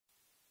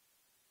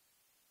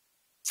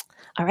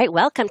All right,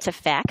 welcome to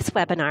FACT's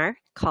webinar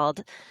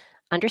called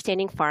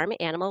Understanding Farm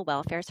Animal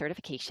Welfare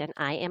Certification.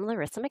 I am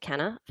Larissa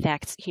McKenna,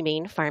 FACT's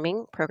Humane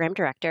Farming Program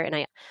Director, and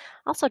I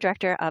also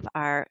Director of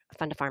our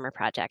Fund a Farmer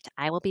project.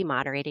 I will be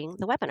moderating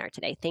the webinar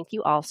today. Thank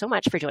you all so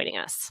much for joining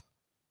us.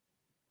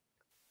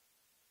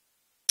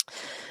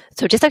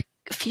 So just a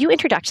few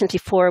introductions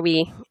before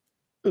we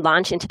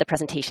launch into the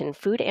presentation.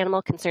 Food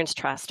Animal Concerns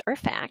Trust, or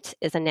FACT,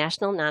 is a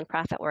national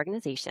nonprofit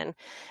organization.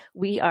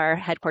 We are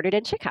headquartered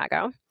in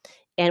Chicago,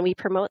 and we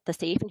promote the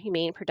safe and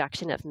humane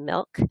production of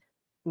milk,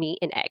 meat,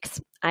 and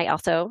eggs. I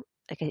also,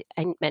 like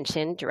I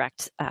mentioned,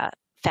 direct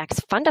FACT's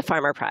Fund a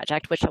Farmer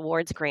project, which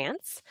awards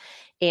grants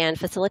and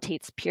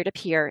facilitates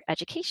peer-to-peer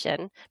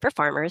education for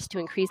farmers to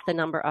increase the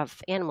number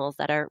of animals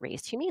that are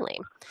raised humanely.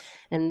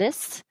 And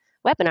this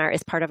webinar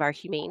is part of our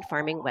Humane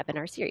Farming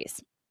webinar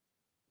series.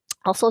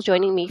 Also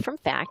joining me from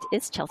FACT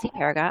is Chelsea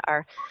Paraga,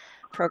 our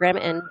Program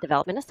and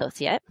Development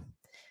Associate.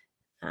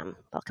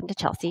 Welcome to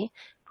Chelsea.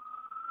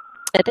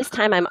 At this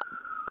time, I'm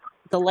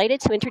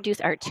delighted to introduce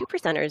our two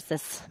presenters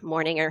this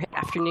morning or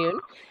afternoon.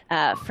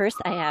 First,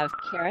 I have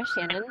Kara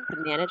Shannon,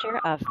 the Manager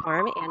of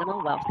Farm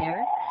Animal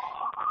Welfare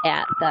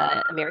at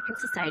the American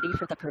Society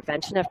for the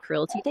Prevention of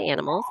Cruelty to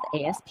Animals, the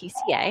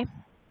ASPCA,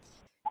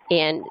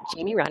 and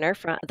Jamie Runner,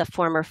 the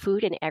former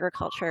Food and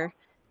Agriculture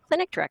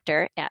Clinic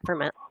Director at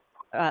Vermont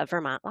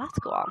Law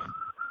School.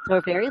 So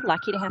we're very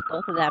lucky to have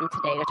both of them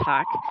today to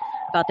talk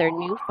about their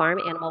new Farm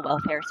Animal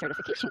Welfare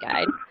Certification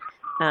Guide.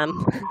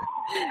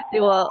 They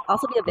will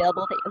also be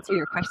available to answer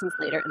your questions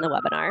later in the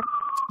webinar.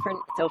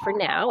 So for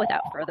now,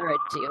 without further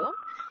ado,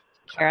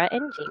 Kara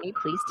and Jamie,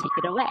 please take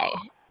it away.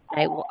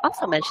 I will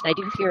also mention I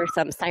do hear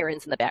some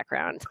sirens in the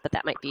background, but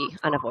that might be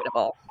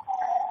unavoidable.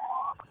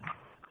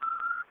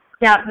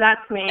 Yeah,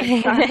 that's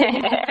me.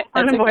 Sorry.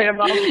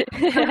 Unavoidable.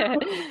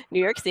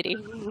 New York City.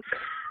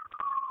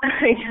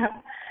 Yeah.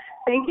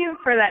 Thank you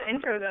for that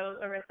intro, though,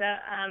 Larissa.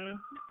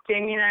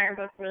 Jamie and I are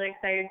both really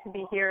excited to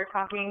be here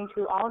talking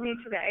to all of you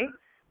today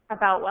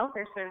about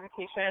welfare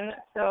certification.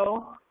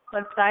 So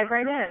let's dive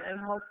right in and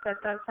hope that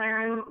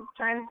siren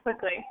shines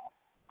quickly.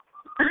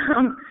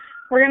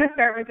 We're going to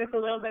start with just a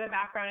little bit of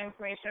background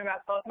information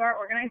about both of our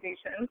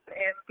organizations, the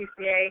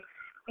ASPCA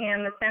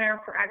and the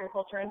Center for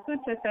Agriculture and Food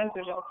Systems,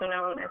 which is also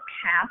known as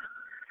CAF.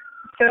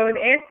 So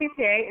the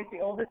ASPCA is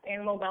the oldest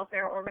animal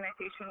welfare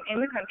organization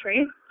in the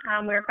country.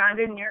 We were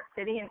founded in New York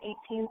City in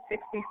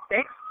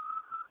 1866,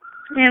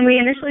 and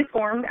we initially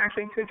formed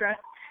actually to address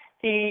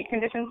the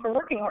conditions for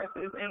working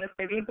horses in the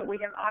city, but we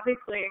have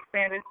obviously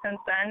expanded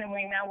since then, and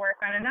we now work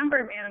on a number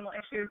of animal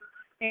issues,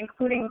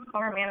 including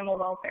farm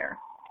animal welfare.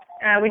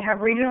 We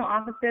have regional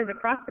offices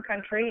across the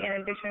country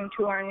in addition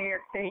to our New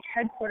York City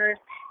headquarters,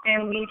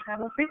 and we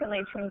travel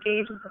frequently to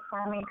engage with the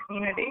farming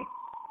community.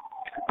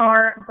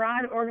 Our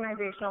broad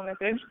organizational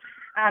mission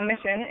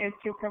is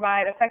to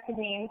provide effective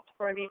means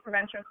for the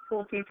prevention of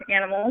cruelty to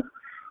animals.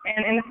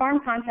 And in the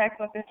farm context,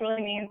 what this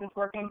really means is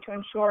working to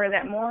ensure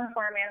that more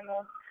farm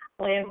animals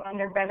live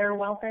under better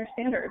welfare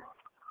standards.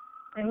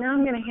 And now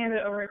I'm going to hand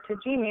it over to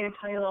Jamie to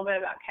tell you a little bit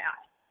about CAF.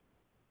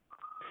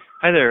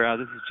 Hi there,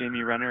 this is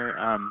Jamie Runner.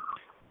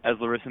 As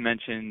Larissa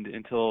mentioned,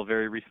 until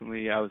very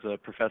recently, I was a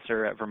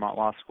professor at Vermont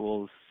Law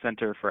School's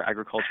Center for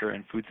Agriculture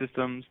and Food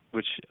Systems,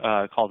 which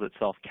calls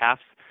itself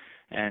CAFS.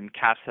 And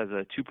CAFS has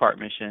a two-part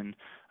mission.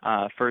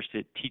 First,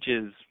 it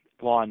teaches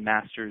law and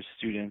master's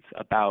students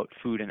about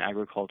food and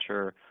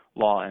agriculture,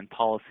 law and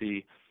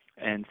policy.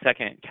 And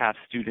second, CAFS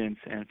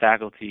students and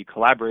faculty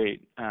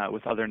collaborate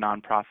with other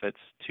nonprofits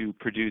to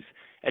produce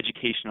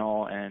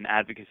educational and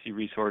advocacy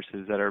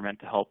resources that are meant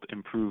to help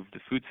improve the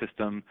food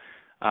system,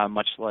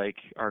 much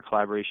like our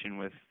collaboration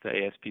with the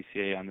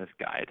ASPCA on this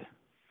guide.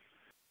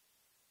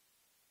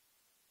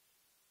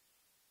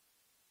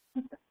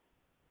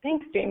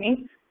 Thanks,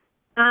 Jamie.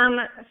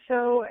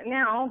 So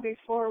now,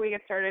 before we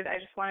get started, I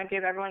just want to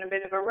give everyone a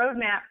bit of a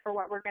roadmap for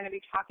what we're going to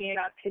be talking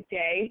about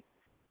today.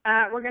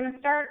 We're going to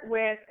start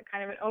with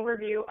kind of an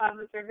overview of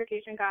the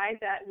certification guide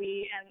that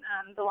we and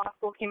the law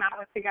school came out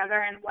with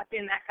together and what's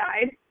in that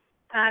guide.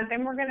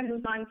 Then we're going to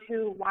move on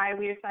to why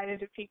we decided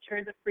to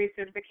feature the free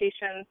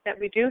certifications that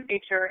we do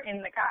feature in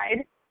the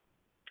guide.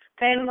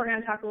 Then we're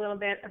going to talk a little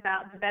bit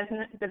about the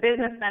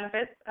business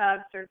benefits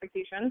of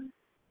certification.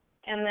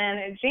 And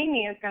then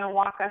Jamie is going to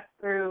walk us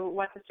through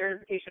what the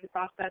certification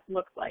process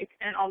looks like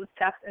and all the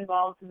steps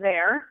involved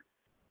there.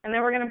 And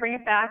then we're going to bring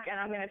it back, and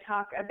I'm going to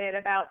talk a bit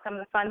about some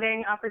of the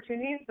funding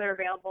opportunities that are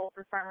available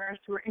for farmers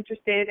who are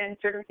interested in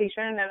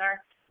certification and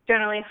are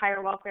generally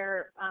higher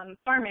welfare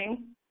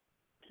farming.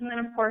 And then,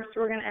 of course,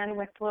 we're going to end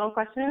with a little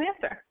question and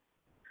answer.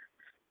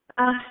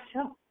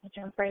 So we'll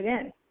jump right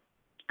in.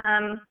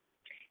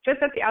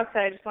 Just at the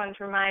outset, I just wanted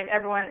to remind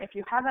everyone, if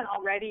you haven't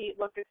already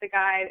looked at the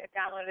guide and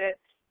downloaded it,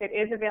 it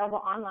is available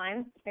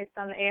online based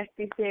on the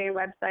ASPCA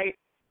website,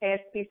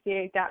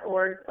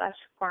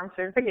 aspca.org/farm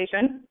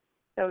certification.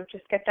 So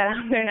just get that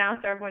out there now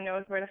so everyone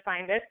knows where to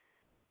find it.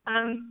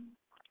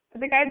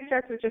 The guide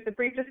starts with just a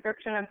brief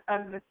description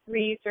of the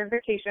three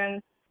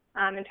certifications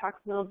and talks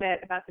a little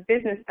bit about the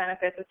business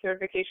benefits of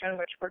certification,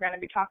 which we're going to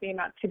be talking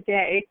about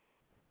today.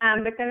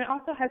 But then it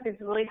also has these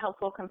really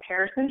helpful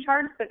comparison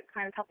charts that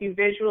kind of help you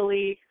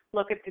visually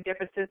look at the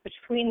differences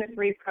between the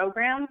three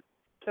programs.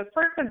 So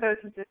first of those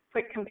is this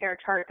quick compare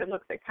chart that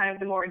looks at kind of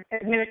the more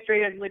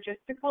administrative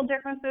logistical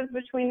differences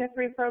between the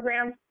three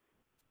programs,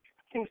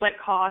 things like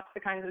cost,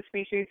 the kinds of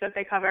species that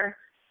they cover.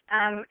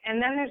 And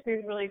then there's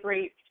these really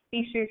great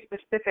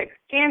species-specific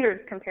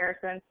standards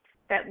comparisons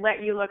that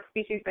let you look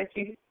species by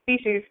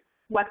species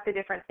what the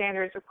different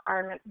standards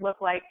requirements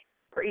look like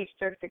for each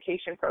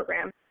certification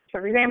program. So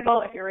for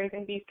example, if you're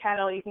raising beef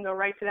cattle, you can go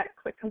right to that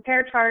quick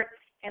compare chart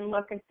and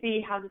look and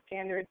see how the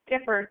standards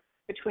differ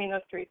between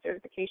those three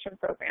certification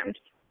programs.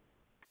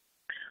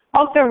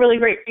 Also, a really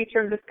great feature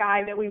of this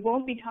guide that we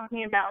won't be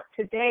talking about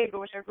today, but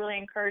which I really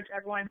encourage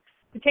everyone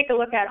to take a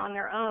look at on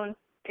their own,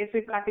 is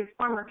we've got these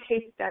farmer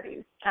case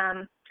studies.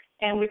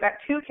 And we've got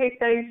 2 case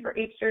studies for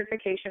each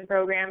certification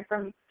program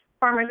from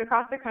farmers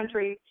across the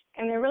country,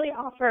 and they really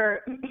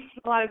offer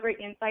a lot of great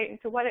insight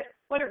into what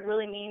it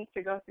really means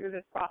to go through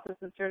this process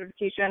of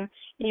certification.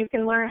 And you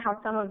can learn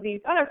how some of these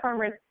other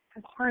farmers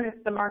have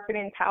harnessed the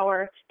marketing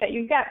power that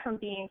you get from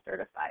being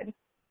certified.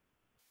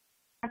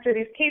 After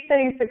these case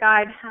studies, the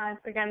guide has,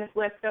 again, this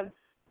list of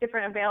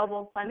different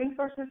available funding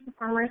sources for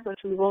farmers, which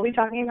we will be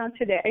talking about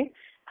today.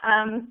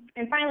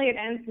 And finally, it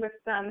ends with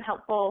some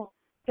helpful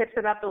tips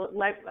about the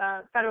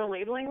federal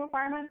labeling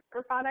requirements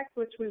for products,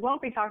 which we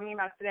won't be talking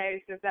about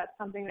today, so if that's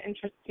something that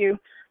interests you,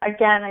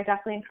 again, I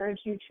definitely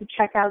encourage you to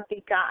check out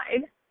the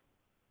guide.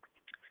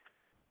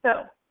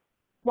 So,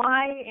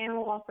 why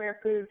Animal Welfare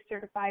Foods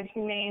Certified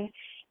Humane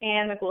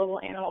and the Global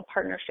Animal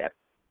Partnership?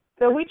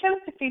 So we chose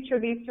to feature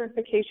these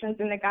certifications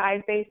in the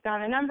guide based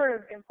on a number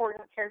of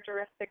important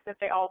characteristics that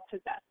they all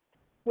possess,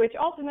 which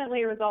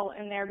ultimately result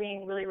in their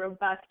being really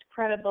robust,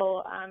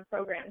 credible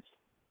programs.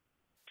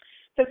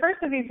 So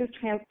first of these is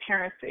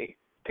transparency.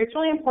 It's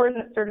really important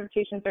that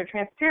certifications are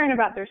transparent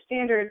about their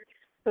standards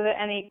so that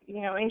any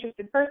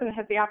interested person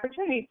has the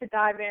opportunity to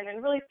dive in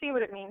and really see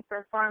what it means for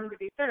a farm to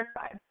be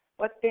certified.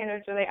 What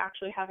standards are they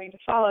actually having to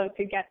follow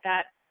to get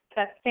that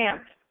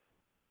stamp?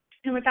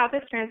 And without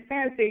this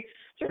transparency,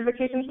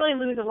 certifications really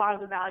lose a lot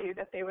of the value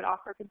that they would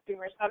offer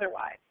consumers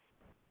otherwise.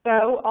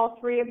 So all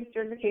 3 of the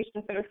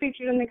certifications that are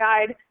featured in the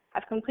guide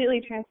have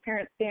completely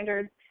transparent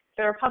standards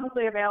that are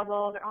publicly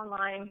available. They're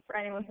online for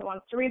anyone who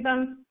wants to read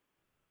them.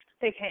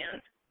 They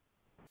can.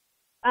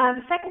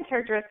 The second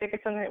characteristic is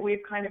something that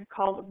we've kind of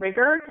called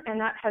rigor, and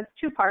that has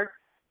 2 parts.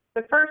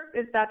 The first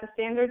is that the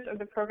standards of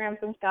the programs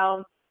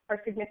themselves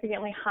are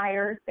significantly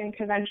higher than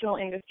conventional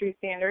industry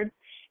standards,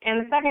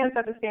 and the second is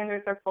that the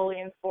standards are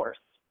fully enforced.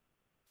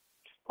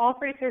 All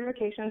 3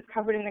 certifications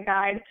covered in the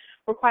guide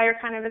require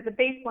kind of as a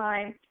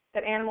baseline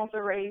that animals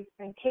are raised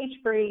in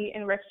cage-free,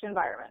 enriched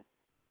environments.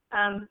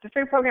 The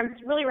 3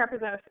 programs really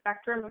represent a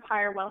spectrum of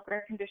higher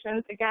welfare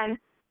conditions, again,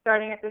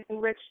 starting at this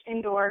enriched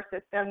indoor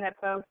system that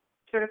both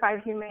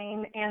Certified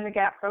Humane and the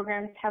GAP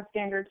programs have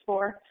standards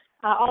for,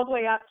 all the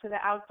way up to the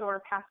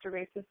outdoor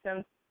pasture-based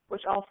systems,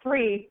 which all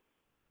 3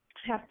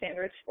 have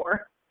standards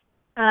for.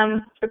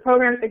 The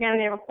programs, again,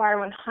 they require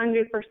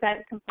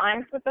 100%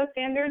 compliance with those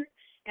standards,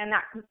 and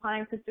that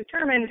compliance is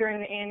determined during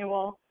the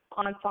annual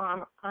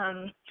on-farm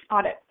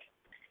audits.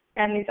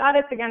 And these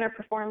audits, again, are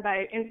performed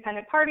by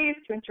independent parties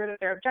to ensure that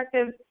they're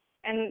objective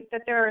and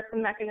that there are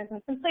some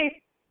mechanisms in place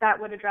that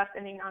would address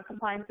any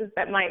non-compliances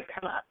that might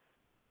come up.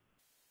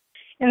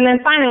 And then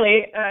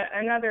finally,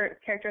 another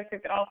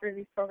characteristic that all 3 of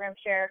these programs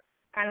share,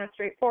 kind of a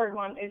straightforward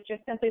one, is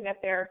just simply that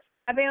they're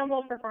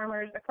available for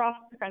farmers across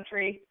the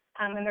country,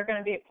 and they're going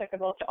to be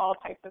applicable to all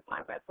types of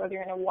climates, whether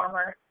you're in a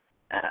warmer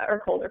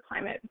or colder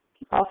climate.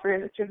 All 3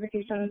 of the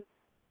certifications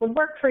would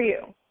work for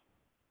you.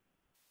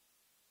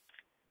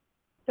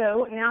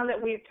 So now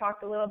that we've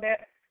talked a little bit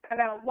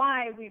about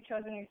why we've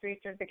chosen these 3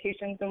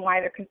 certifications and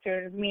why they're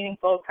considered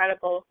meaningful,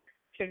 credible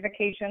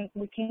certifications,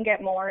 we can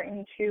get more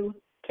into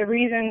the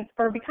reasons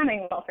for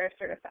becoming welfare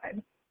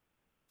certified.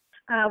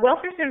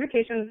 Welfare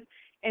certifications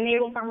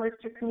enable farmers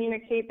to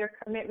communicate their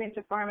commitment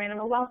to farm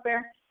animal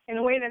welfare in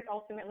a way that's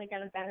ultimately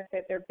going to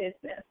benefit their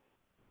business.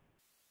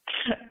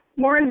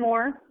 More and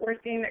more, we're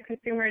seeing that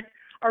consumers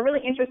are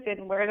really interested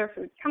in where their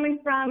food's coming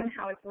from and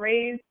how it's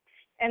raised.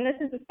 And this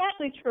is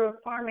especially true of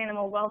farm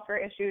animal welfare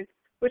issues,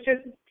 which has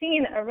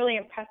seen a really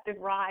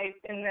impressive rise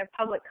in the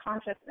public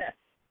consciousness.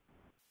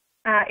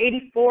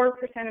 84%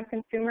 of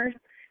consumers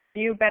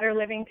view better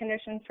living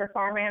conditions for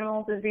farm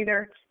animals as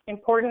either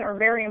important or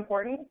very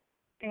important,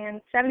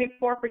 and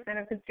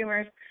 74% of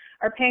consumers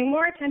are paying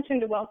more attention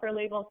to welfare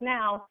labels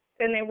now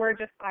than they were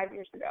just 5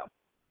 years ago.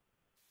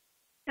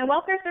 And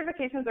welfare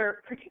certifications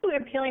are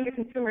particularly appealing to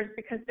consumers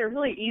because they're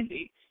really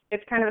easy.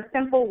 It's kind of a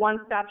simple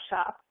one-stop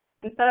shop.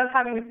 Instead of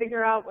having to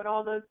figure out what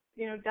all those,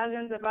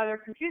 dozens of other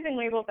confusing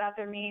labels out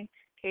there mean,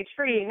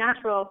 cage-free,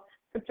 natural,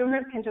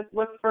 consumers can just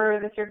look for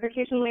the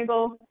certification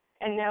label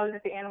and know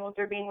that the animals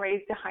are being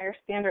raised to higher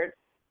standards.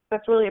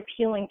 That's really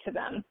appealing to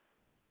them.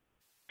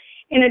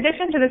 In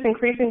addition to this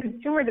increasing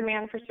consumer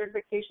demand for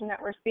certification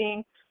that we're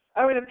seeing,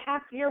 over the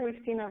past year,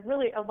 we've seen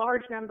a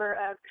large number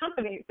of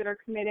companies that are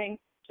committing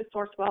to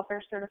source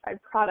welfare certified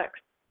products.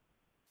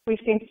 We've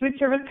seen food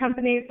service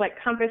companies like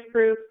Compass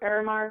Group,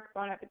 Aramark,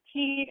 Bon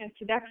Appetit, and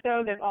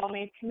Sodexo. They've all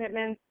made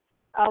commitments,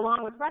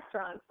 along with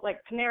restaurants like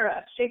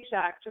Panera, Shake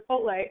Shack,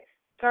 Chipotle,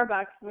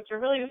 Starbucks, which are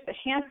really just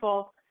a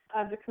handful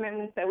of the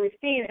commitments that we've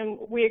seen, and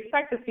we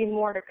expect to see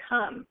more to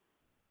come.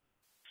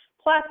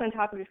 Plus, on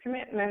top of these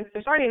commitments,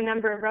 there's already a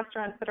number of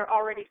restaurants that are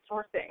already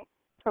sourcing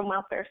from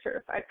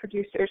welfare-certified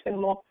producers and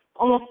will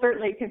almost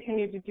certainly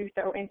continue to do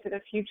so into the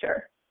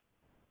future.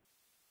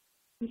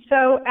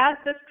 So as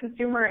this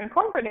consumer and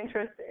corporate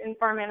interest in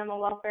farm animal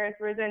welfare has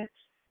risen,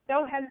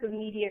 so has the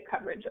media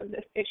coverage of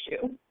this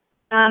issue.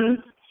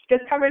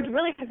 This coverage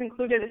really has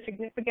included a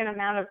significant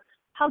amount of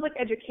public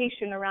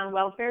education around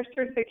welfare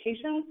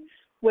certifications,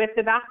 with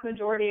the vast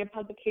majority of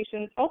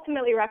publications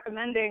ultimately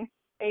recommending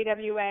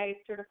AWA,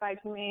 Certified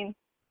Humane,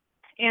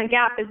 and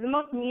GAP as the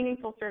most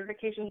meaningful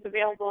certifications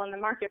available in the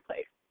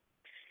marketplace.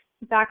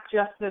 In fact,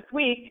 just this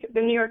week,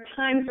 the New York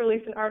Times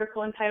released an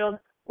article entitled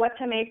 "What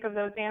to Make of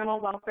Those Animal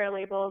Welfare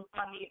Labels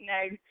on Meat and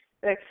Eggs"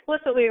 that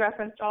explicitly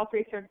referenced all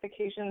three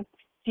certifications,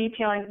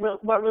 detailing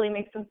what really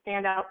makes them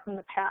stand out from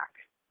the pack.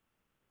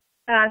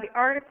 The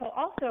article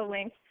also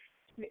links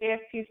to the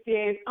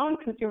ASPCA's own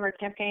consumer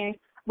campaign,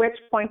 which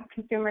points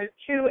consumers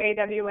to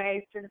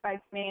AWA, Certified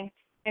Humane,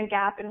 and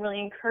GAP, and really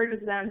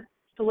encourages them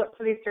to look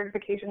for these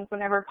certifications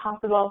whenever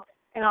possible,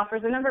 and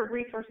offers a number of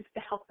resources to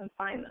help them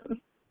find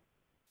them.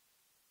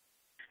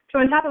 So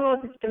on top of all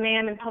this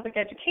demand and public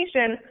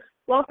education,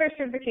 welfare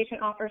certification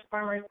offers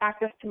farmers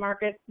access to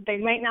markets they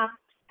might not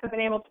have been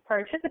able to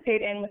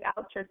participate in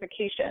without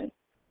certification.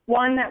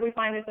 One that we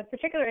find is of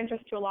particular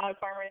interest to a lot of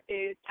farmers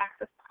is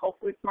access to Whole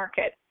Foods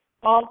market.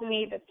 All the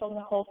meat that's sold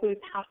in Whole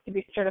Foods has to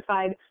be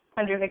certified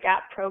under the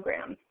GAP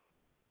program.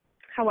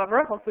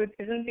 However, Whole Foods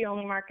isn't the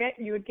only market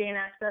you would gain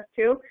access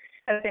to.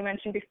 As I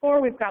mentioned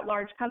before, we've got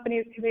large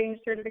companies committing to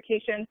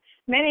certification,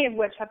 many of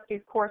which have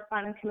these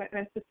corresponding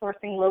commitments to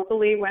sourcing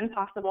locally when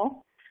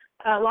possible.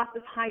 Lots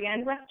of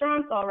high-end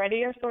restaurants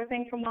already are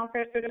sourcing from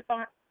welfare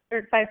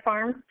certified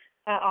farms,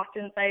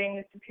 often citing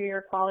the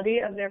superior quality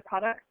of their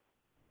products.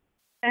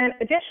 And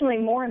additionally,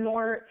 more and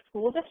more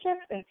school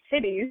districts and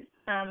cities,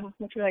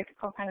 which we like to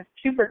call kind of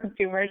super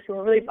consumers who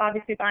are really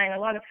obviously buying a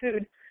lot of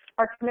food,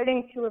 are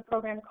committing to a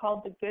program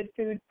called the Good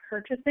Food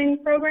Purchasing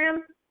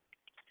Program,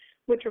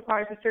 which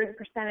requires a certain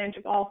percentage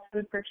of all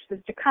food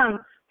purchases to come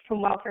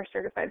from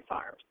welfare-certified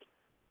farms.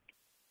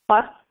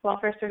 Plus,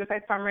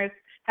 welfare-certified farmers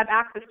have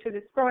access to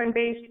this growing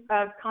base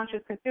of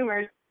conscious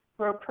consumers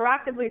who are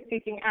proactively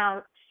seeking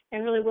out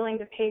and really willing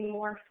to pay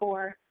more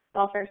for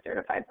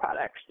welfare-certified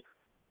products.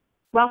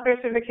 Welfare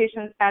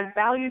certifications add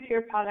value to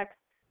your products.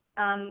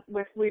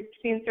 We've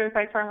seen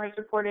certified farmers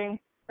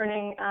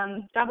earning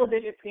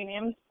double-digit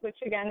premiums, which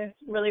again is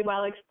really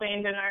well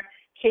explained in our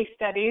case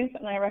studies,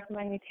 and I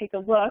recommend you take a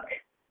look.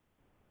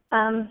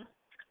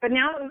 But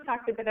now that we've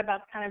talked a bit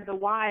about kind of the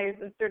whys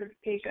of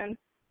certification,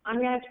 I'm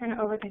going to turn it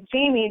over to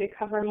Jamie to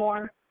cover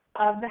more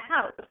of the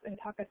hows and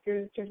talk us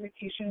through the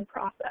certification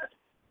process.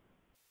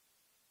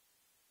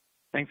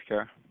 Thanks,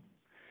 Kara.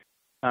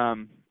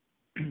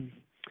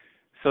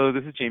 So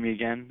this is Jamie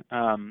again,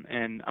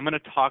 and I'm going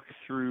to talk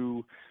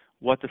through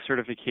what the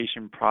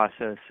certification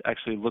process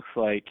actually looks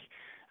like.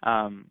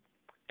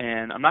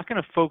 And I'm not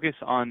going to focus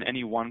on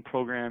any one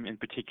program in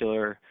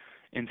particular.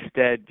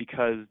 Instead,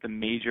 because the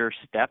major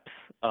steps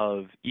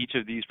of each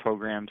of these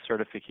program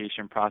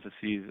certification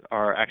processes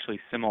are actually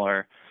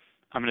similar,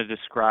 I'm going to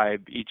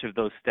describe each of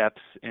those steps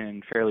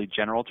in fairly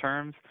general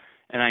terms,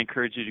 and I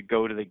encourage you to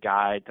go to the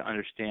guide to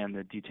understand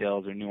the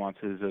details or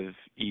nuances of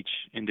each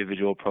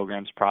individual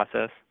program's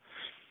process.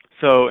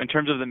 So in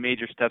terms of the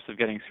major steps of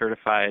getting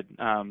certified,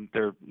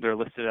 they're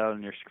listed out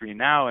on your screen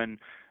now, and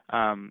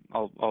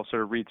I'll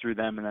sort of read through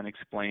them and then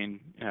explain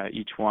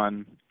each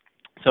one.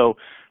 So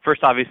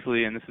first,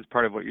 obviously, and this is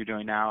part of what you're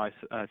doing now,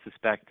 I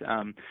suspect,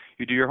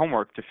 you do your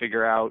homework to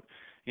figure out,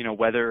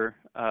 whether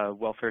a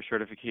welfare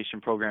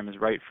certification program is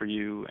right for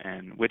you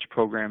and which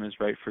program is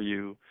right for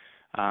you.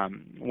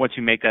 Once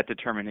you make that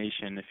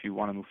determination, if you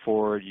want to move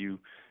forward, you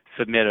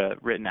submit a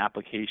written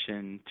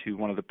application to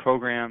one of the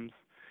programs.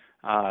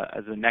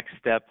 As a next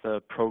step,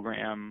 the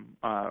program,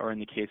 or in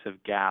the case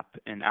of GAP,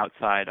 an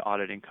outside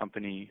auditing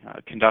company,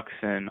 conducts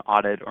an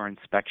audit or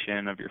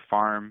inspection of your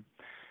farm.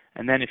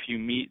 And then if you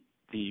meet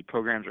the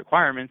program's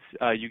requirements,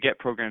 you get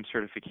program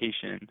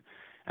certification.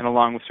 And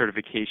along with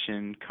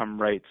certification come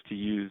rights to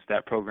use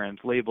that program's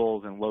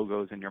labels and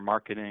logos in your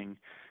marketing,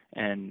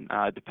 and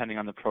depending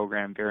on the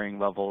program, varying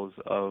levels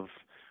of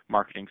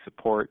marketing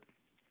support.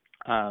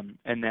 And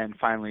then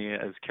finally,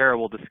 as Kara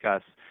will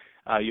discuss,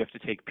 you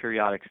have to take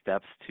periodic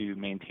steps to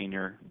maintain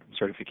your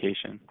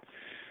certification.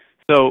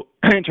 So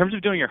in terms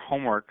of doing your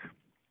homework,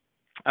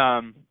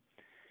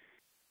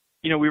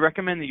 we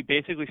recommend that you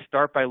basically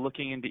start by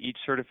looking into each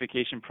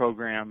certification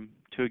program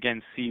to,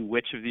 again, see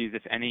which of these,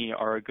 if any,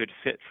 are a good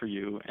fit for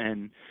you.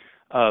 And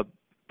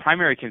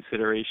primary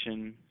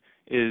consideration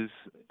is,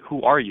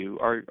 who are you?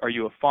 Are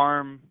you a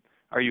farm?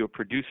 Are you a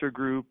producer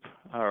group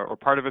or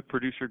part of a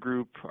producer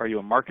group? Are you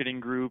a marketing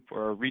group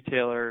or a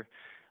retailer?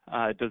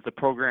 does the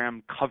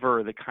program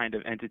cover the kind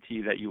of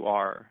entity that you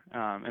are?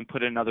 And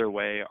put another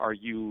way, are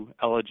you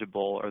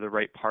eligible or the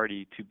right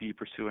party to be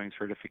pursuing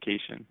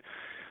certification?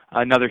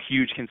 Another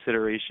huge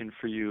consideration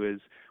for you is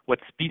what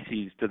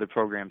species do the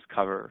programs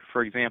cover?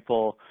 For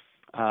example,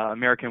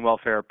 American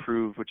Welfare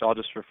Approved, which I'll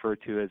just refer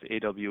to as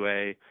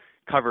AWA,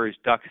 covers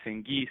ducks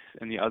and geese,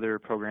 and the other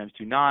programs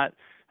do not.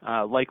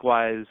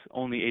 Likewise,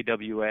 only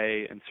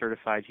AWA and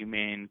Certified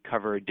Humane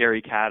cover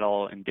dairy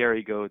cattle and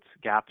dairy goats.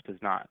 GAP does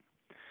not.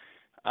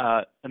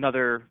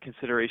 Another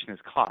consideration is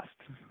cost.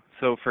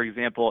 So, for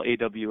example,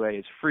 AWA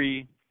is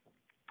free.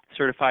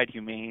 Certified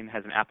Humane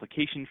has an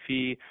application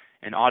fee,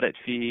 an audit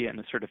fee, and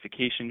a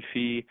certification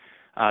fee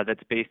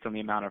that's based on the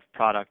amount of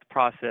product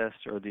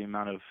processed or the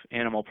amount of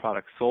animal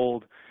products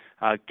sold.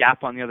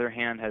 GAP, on the other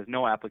hand, has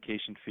no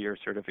application fee or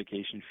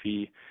certification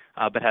fee,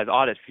 but has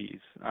audit fees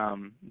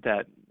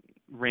that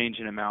range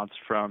in amounts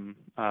from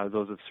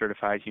those of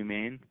Certified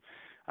Humane.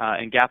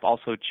 And GAP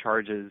also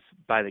charges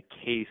by the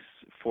case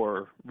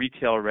for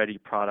retail-ready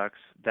products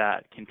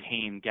that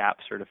contain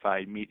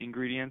GAP-certified meat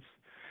ingredients.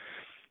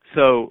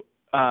 So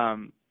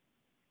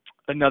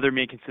another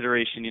main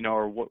consideration,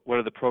 are what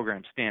are the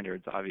program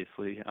standards,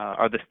 obviously?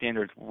 Are the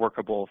standards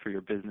workable for your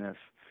business?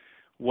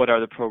 What are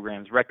the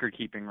program's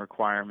record-keeping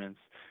requirements?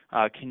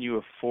 Can you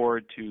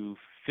afford to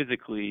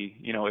physically,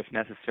 if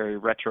necessary,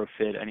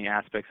 retrofit any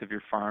aspects of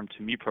your farm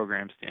to meet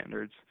program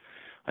standards?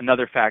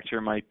 Another factor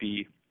might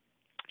be,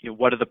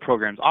 what do the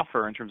programs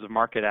offer in terms of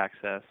market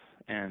access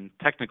and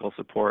technical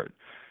support?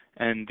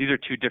 And these are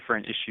two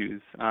different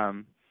issues.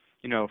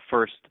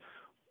 First,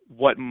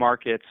 what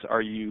markets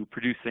are you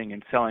producing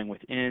and selling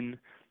within,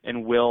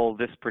 and will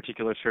this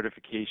particular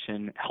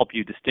certification help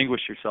you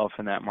distinguish yourself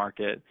in that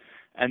market?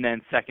 And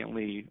then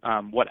secondly,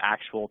 what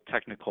actual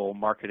technical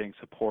marketing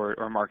support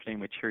or marketing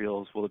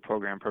materials will the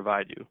program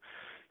provide you?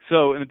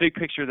 So in the big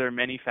picture, there are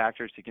many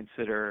factors to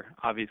consider,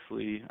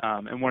 obviously,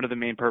 and one of the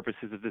main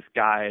purposes of this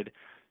guide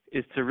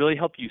is to really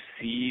help you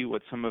see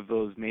what some of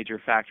those major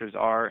factors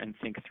are and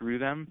think through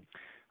them.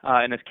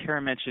 And as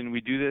Kara mentioned, we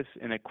do this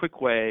in a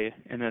quick way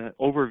in an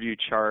overview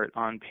chart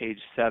on page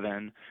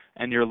 7,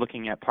 and you're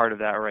looking at part of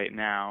that right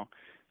now.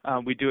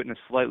 We do it in a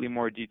slightly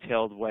more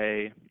detailed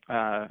way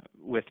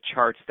with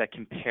charts that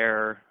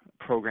compare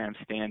program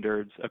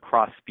standards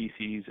across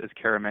species, as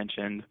Kara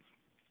mentioned.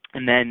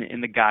 And then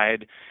in the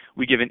guide,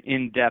 we give an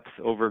in-depth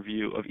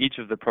overview of each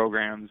of the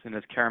programs, and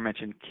as Kara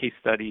mentioned, case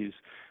studies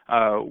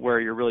where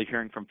you're really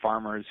hearing from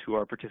farmers who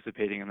are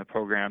participating in the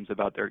programs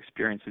about their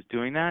experiences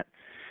doing that.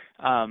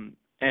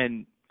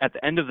 And at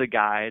the end of the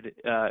guide,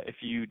 if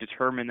you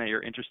determine that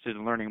you're interested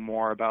in learning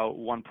more about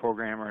one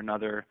program or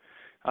another,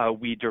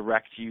 we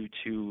direct you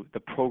to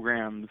the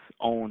program's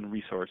own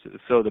resources,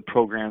 so the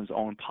program's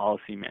own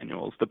policy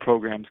manuals, the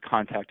program's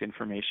contact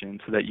information,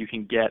 so that you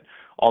can get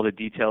all the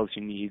details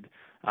you need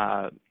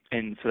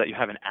and so that you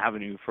have an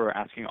avenue for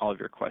asking all of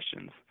your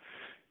questions.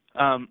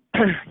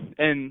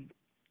 And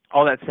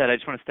all that said, I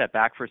just want to step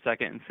back for a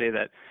second and say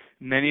that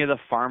many of the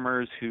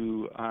farmers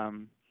who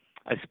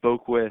I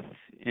spoke with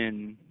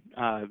in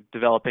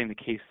developing the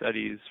case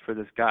studies for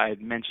this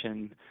guide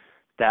mentioned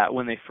that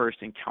when they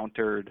first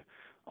encountered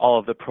all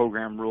of the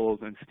program rules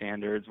and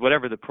standards,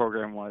 whatever the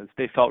program was,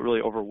 they felt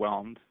really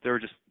overwhelmed. There were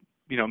just,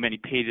 many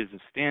pages of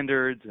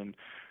standards and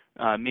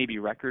maybe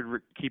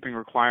record-keeping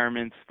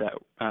requirements that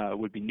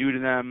would be new to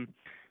them.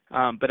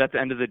 But at the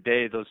end of the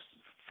day, those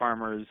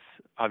farmers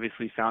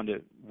obviously found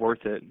it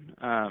worth it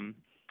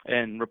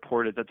and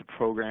reported that the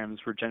programs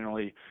were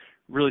generally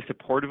really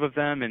supportive of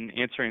them and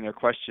answering their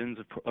questions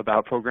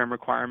about program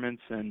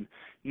requirements, and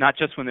not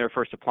just when they were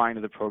first applying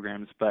to the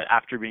programs, but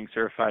after being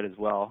certified as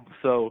well.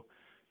 So,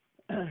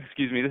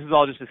 excuse me, this is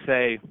all just to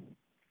say,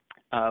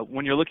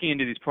 when you're looking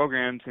into these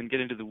programs and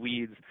get into the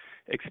weeds,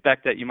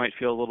 expect that you might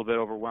feel a little bit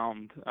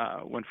overwhelmed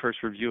when first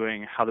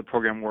reviewing how the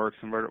program works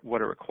and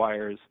what it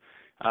requires.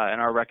 And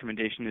our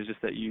recommendation is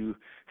just that you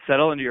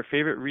settle into your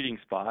favorite reading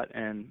spot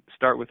and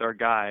start with our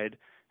guide.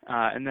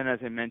 And then, as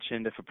I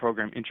mentioned, if a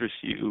program interests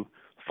you,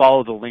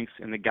 follow the links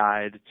in the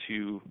guide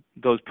to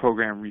those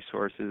program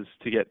resources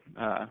to get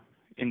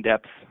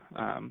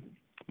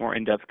more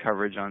in-depth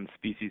coverage on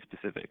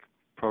species-specific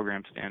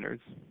program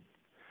standards.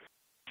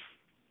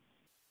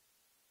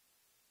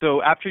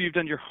 So after you've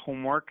done your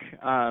homework,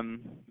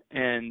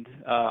 and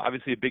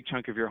obviously a big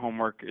chunk of your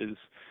homework is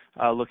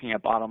looking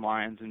at bottom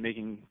lines and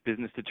making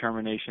business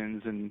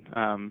determinations,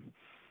 and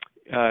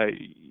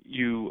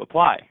you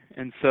apply.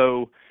 And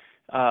so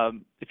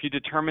if you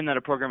determine that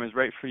a program is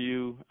right for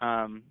you,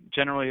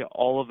 generally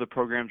all of the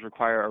programs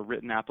require a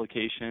written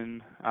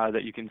application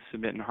that you can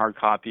submit in hard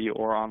copy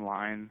or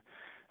online.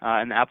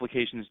 And the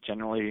applications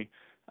generally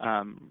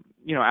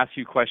ask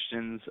you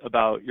questions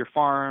about your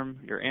farm,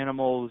 your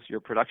animals, your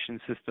production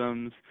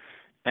systems,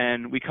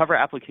 and we cover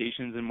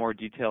applications in more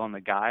detail in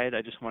the guide.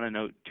 I just want to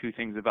note two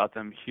things about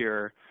them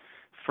here.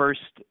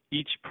 First,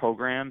 each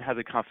program has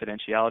a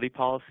confidentiality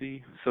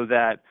policy so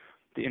that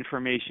the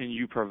information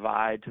you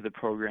provide to the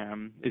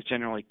program is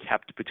generally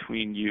kept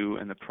between you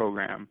and the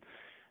program.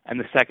 And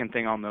the second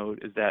thing I'll note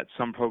is that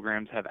some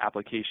programs have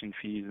application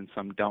fees and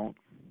some don't.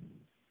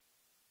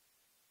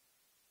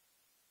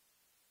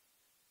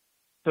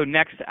 So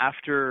next,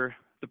 after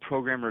the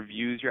program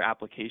reviews your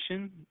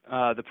application,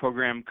 the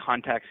program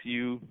contacts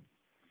you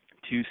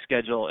to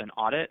schedule an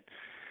audit.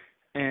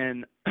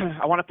 And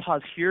I want to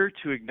pause here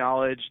to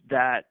acknowledge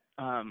that,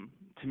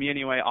 to me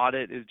anyway,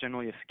 audit is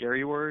generally a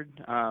scary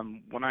word.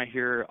 When I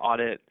hear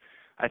audit,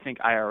 I think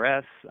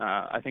IRS.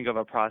 I think of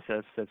a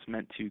process that's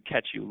meant to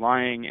catch you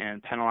lying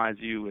and penalize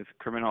you with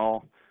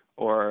criminal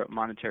or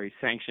monetary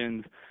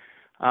sanctions.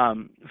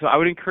 So I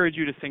would encourage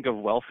you to think of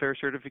welfare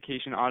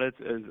certification audits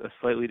as a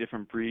slightly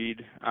different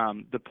breed.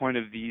 The point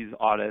of these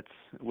audits,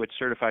 which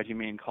Certified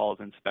Humane calls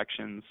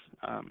inspections,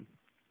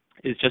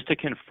 is just to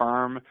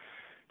confirm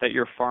that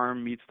your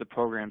farm meets the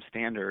program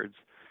standards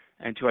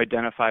and to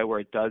identify where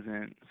it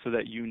doesn't so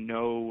that you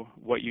know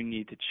what you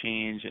need to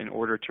change in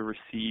order to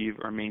receive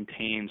or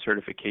maintain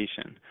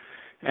certification.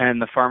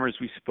 And the farmers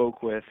we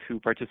spoke with who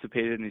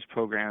participated in these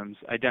programs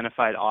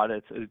identified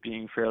audits as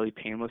being fairly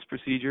painless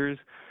procedures,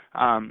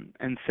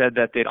 and said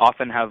that they'd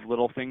often have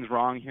little things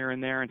wrong here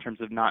and there in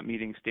terms of not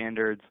meeting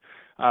standards,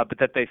 but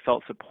that they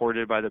felt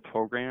supported by the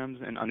programs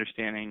and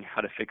understanding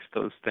how to fix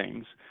those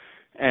things.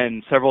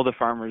 And several of the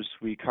farmers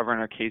we cover in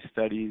our case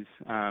studies,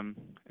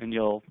 and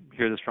you'll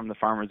hear this from the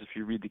farmers if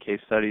you read the case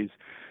studies,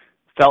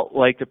 felt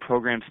like the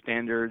program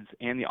standards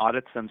and the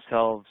audits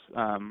themselves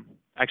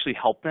actually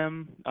help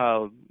them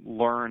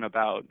learn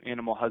about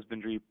animal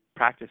husbandry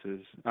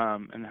practices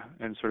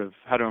and sort of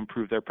how to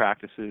improve their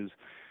practices,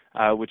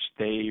 which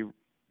they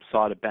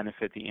saw to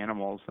benefit the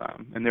animals,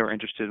 and they were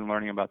interested in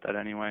learning about that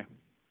anyway.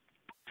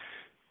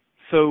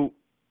 So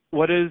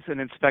what does an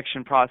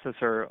inspection process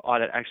or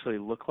audit actually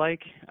look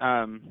like?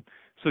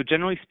 So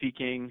generally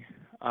speaking,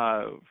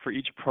 for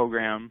each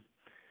program,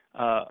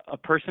 a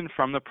person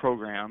from the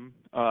program,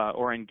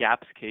 or in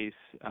GAP's case,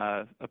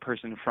 a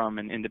person from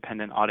an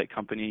independent audit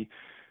company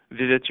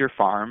visits your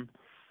farm.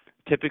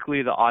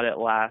 Typically, the audit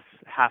lasts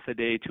half a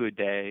day to a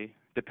day,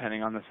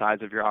 depending on the size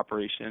of your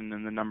operation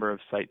and the number of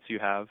sites you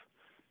have.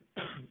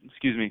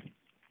 Excuse me.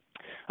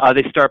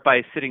 They start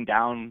by sitting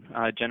down,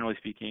 generally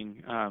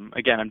speaking.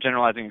 Again, I'm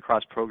generalizing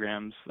across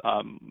programs.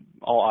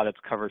 All audits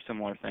cover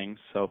similar things.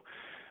 So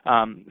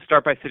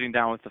start by sitting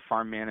down with the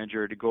farm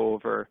manager to go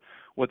over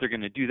what they're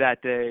going to do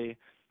that day,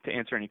 to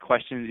answer any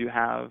questions you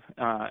have,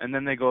 and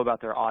then they go about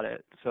their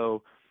audit.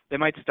 So they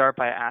might start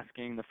by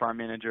asking the farm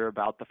manager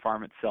about the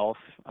farm itself,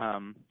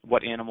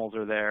 what animals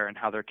are there and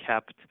how they're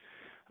kept.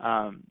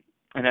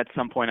 And at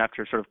some point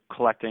after sort of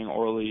collecting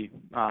orally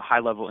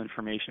high-level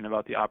information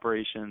about the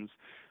operations,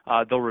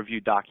 they'll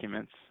review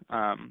documents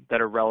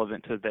that are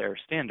relevant to their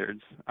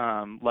standards,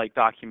 like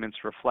documents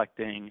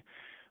reflecting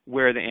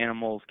where the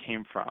animals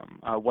came from,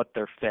 what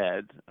they're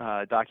fed,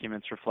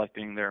 documents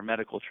reflecting their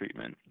medical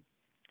treatment.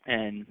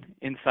 And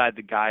inside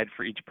the guide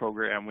for each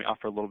program, we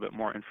offer a little bit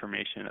more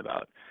information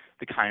about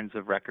the kinds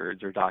of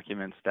records or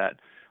documents that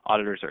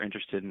auditors are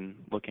interested in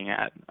looking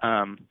at.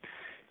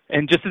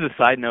 And just as a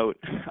side note,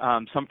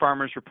 some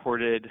farmers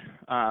reported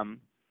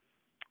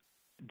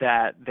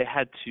that they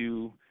had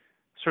to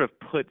sort of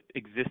put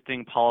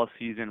existing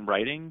policies in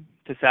writing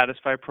to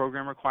satisfy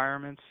program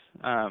requirements,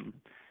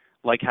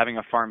 like having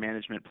a farm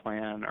management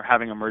plan or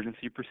having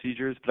emergency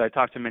procedures. But I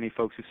talked to many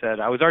folks who said,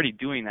 I was already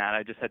doing that,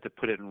 I just had to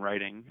put it in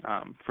writing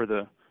for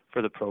the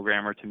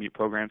program or to meet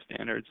program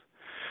standards.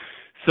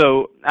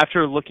 So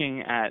after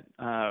looking at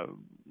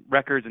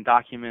records and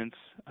documents,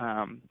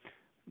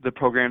 the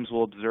programs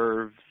will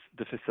observe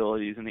the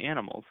facilities and the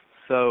animals.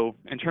 So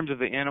in terms of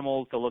the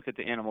animals, they'll look at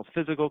the animal's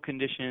physical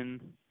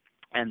condition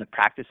and the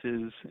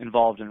practices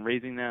involved in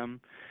raising them.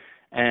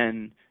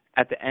 And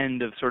at the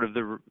end of sort of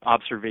the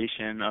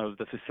observation of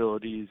the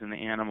facilities and the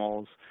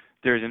animals,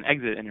 there's an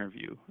exit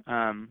interview.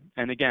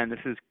 And again,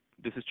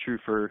 this is true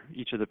for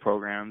each of the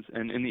programs.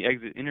 And in the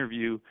exit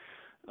interview,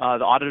 the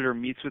auditor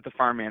meets with the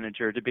farm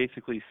manager to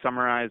basically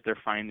summarize their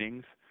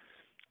findings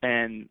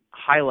and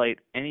highlight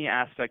any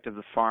aspect of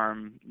the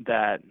farm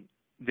that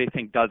they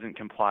think doesn't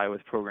comply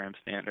with program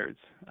standards.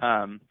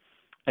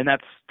 And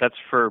that's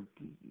for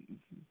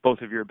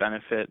both of your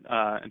benefit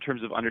in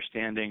terms of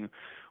understanding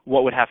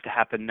what would have to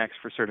happen next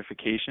for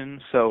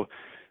certification. So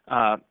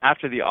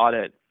after the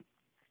audit,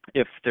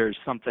 if there's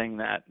something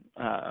that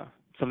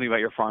something about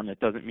your farm that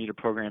doesn't meet a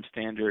program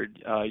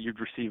standard, you'd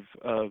receive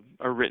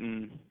a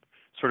written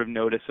sort of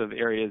notice of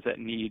areas that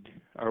need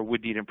or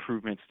would need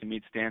improvements to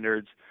meet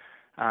standards.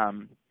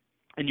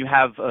 And you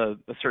have a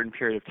certain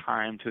period of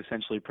time to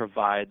essentially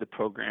provide the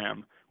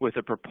program with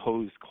a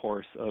proposed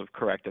course of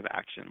corrective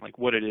action, like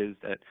what it is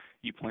that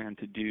you plan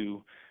to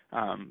do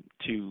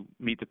to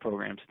meet the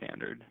program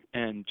standard.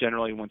 And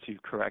generally, once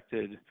you've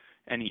corrected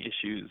any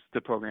issues,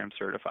 the program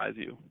certifies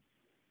you.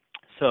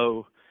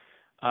 So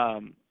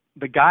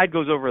the guide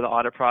goes over the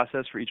audit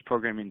process for each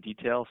program in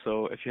detail.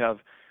 So if you have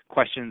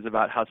questions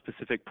about how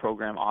specific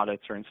program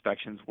audits or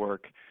inspections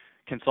work,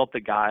 consult the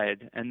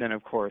guide, and then,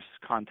 of course,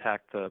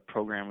 contact the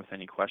program with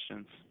any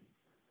questions.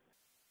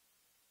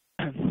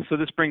 So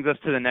this brings us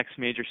to the next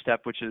major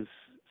step, which is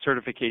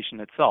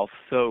certification itself.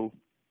 So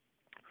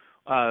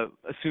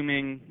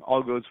assuming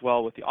all goes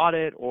well with the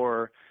audit,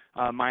 or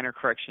minor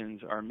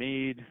corrections are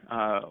made,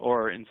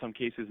 or in some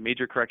cases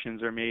major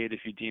corrections are made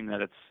if you deem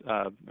that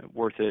it's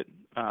worth it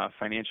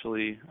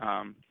financially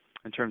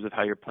in terms of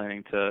how you're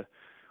planning to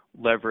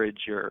leverage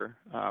your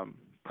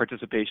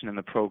participation in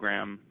the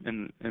program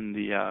in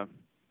the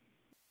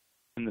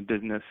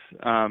business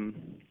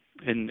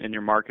in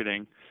your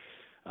marketing.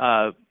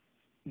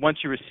 Once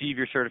you receive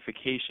your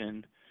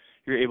certification,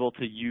 you're able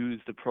to use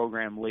the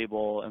program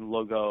label and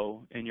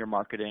logo in your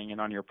marketing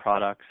and on your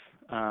products,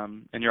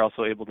 and you're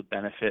also able to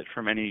benefit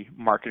from any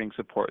marketing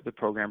support the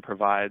program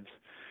provides.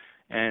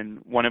 And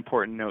one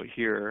important note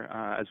here,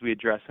 as we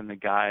address in the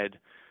guide,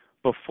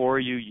 before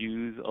you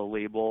use a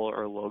label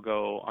or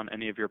logo on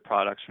any of your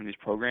products from these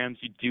programs,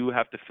 you do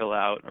have to fill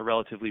out a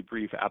relatively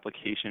brief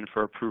application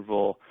for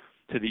approval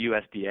to the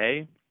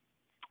USDA,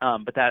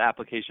 but that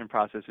application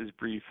process is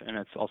brief and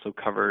it's also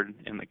covered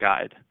in the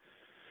guide.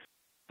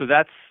 So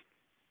that's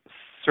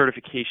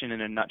certification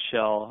in a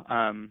nutshell,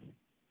 and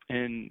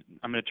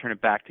I'm going to turn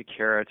it back to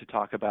Kara to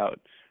talk about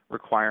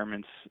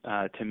requirements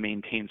to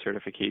maintain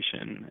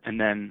certification, and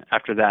then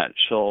after that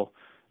she'll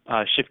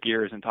shift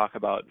gears and talk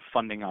about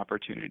funding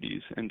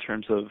opportunities in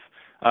terms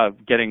of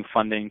getting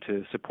funding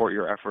to support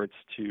your efforts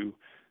to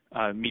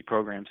meet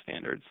program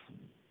standards.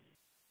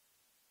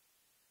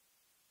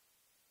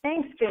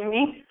 Thanks,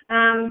 Jamie.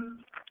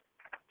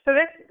 So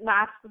this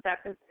last step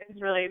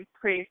is really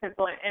pretty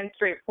simple and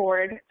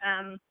straightforward.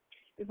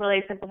 It's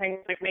really simple things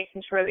like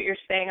making sure that you're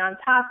staying on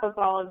top of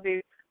all of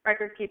these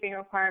record-keeping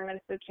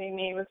requirements that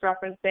Jamie was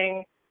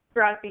referencing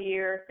throughout the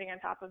year, staying on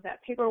top of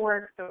that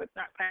paperwork so it's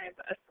not kind of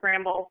a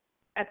scramble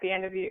at the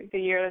end of the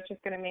year that's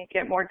just going to make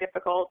it more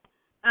difficult.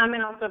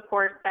 And also, of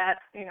course, that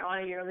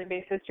on a yearly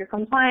basis you're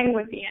complying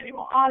with the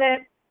annual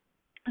audit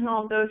and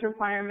all of those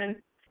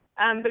requirements.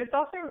 But it's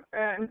also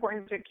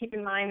important to keep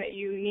in mind that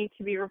you need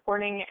to be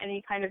reporting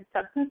any kind of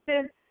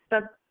substantive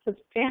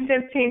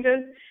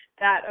changes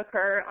that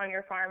occur on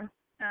your farm.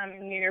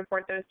 You need to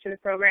report those to the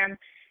program.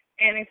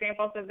 And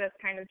examples of this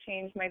kind of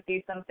change might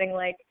be something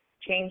like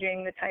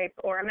changing the type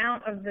or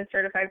amount of the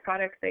certified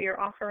products that you're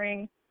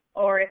offering,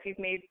 or if you've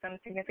made some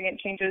significant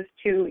changes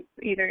to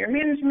either your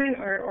management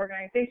or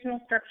organizational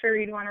structure,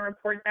 you'd want to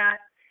report that.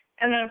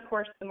 And then, of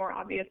course, the more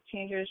obvious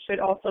changes should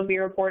also be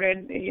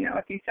reported.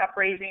 If you stop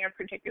raising a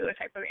particular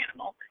type of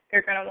animal,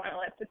 you're going to want to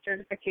let the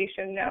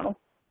certification know.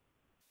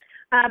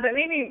 But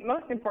maybe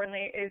most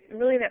importantly is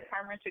really that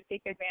farmers should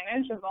take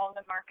advantage of all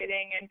the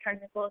marketing and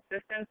technical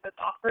assistance that's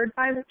offered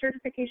by the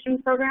certification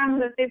program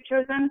that they've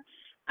chosen.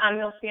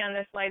 You'll see on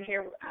this slide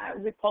here,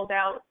 we pulled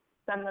out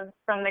from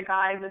the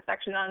guide, the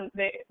section on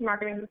the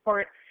marketing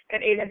support that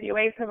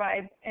AWA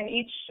provides, and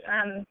each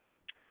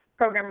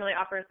program really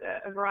offers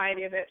a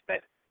variety of it.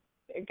 But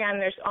again,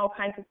 there's all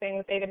kinds of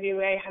things.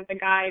 AWA has a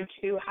guide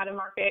to how to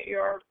market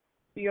your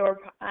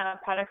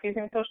products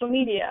using social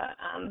media.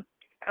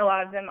 A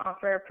lot of them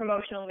offer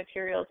promotional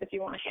materials if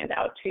you want to hand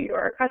out to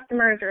your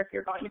customers, or if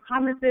you're going to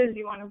conferences,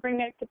 you want to bring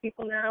it to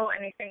people know,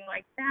 anything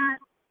like that.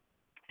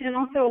 And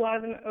also a lot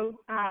of them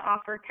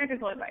offer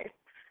technical advice.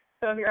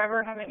 So if you're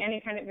ever having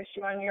any kind of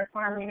issue on your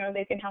farm,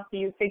 they can help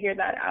you figure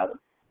that out.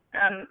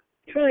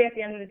 Truly, at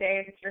the end of the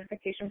day, the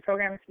certification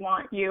programs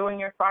want you and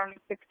your farm to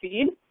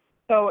succeed.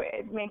 So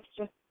it makes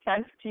just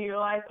sense to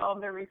utilize all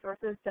of their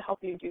resources to help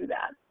you do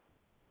that.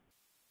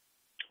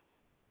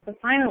 So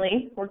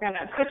finally, we're going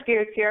to switch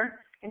gears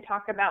here and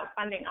talk about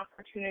funding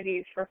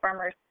opportunities for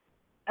farmers.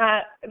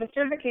 The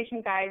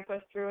certification guide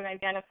goes through and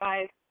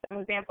identifies some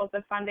examples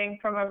of funding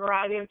from a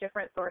variety of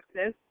different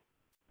sources.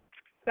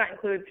 That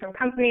includes from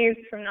companies,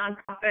 from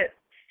nonprofits,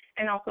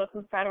 and also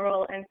from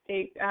federal and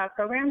state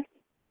programs.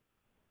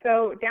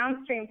 So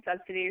downstream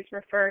subsidies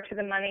refer to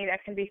the money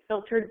that can be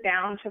filtered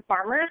down to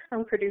farmers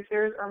from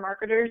producers or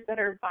marketers that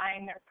are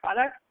buying their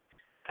products.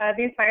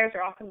 These buyers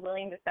are often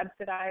willing to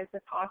subsidize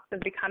the cost of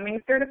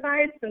becoming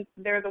certified, since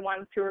they're the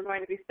ones who are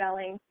going to be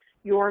selling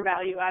your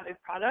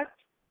value-added product.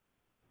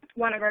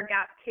 One of our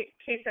GAP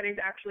case studies,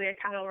 actually a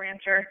cattle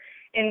rancher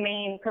in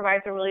Maine,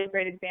 provides a really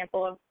great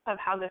example of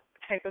how this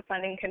type of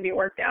funding can be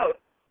worked out.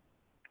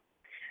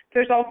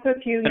 There's also a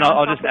few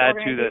I'll just add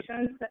to that.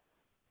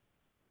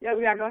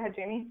 Yeah, go ahead,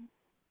 Jamie.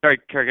 Sorry,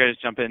 Kara, can I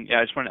just jump in?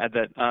 Yeah, I just want to add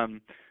that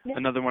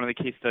another one of the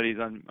case studies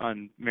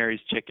on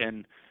Mary's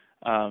Chicken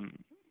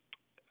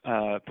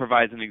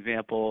provides an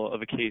example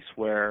of a case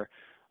where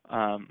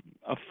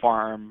a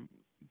farm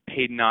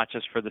paid not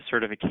just for the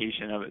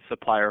certification of its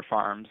supplier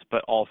farms,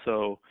 but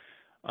also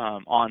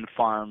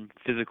on-farm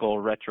physical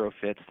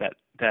retrofits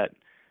that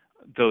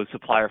those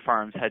supplier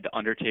farms had to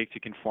undertake to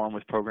conform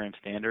with program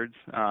standards.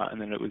 And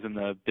then it was in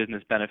the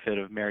business benefit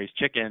of Mary's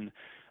Chicken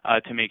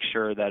to make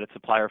sure that its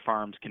supplier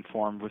farms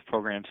conformed with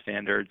program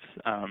standards,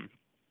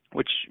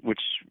 which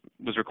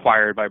was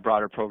required by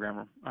broader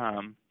program,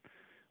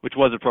 which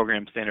was a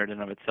program standard in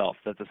and of itself,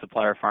 that the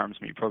supplier farms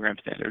meet program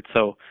standards.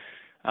 So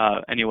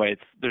anyway,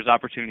 there's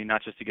opportunity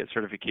not just to get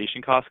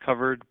certification costs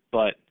covered,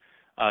 but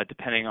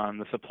depending on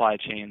the supply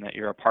chain that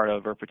you're a part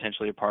of or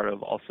potentially a part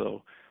of,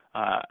 also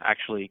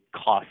actually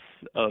costs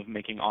of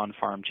making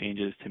on-farm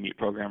changes to meet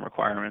program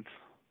requirements.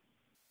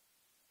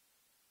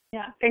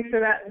 Yeah, thanks for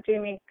that,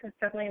 Jamie. It's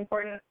definitely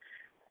important.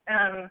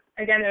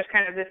 Again, there's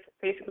kind of this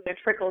basically a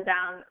trickle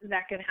down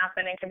that can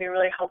happen and can be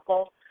really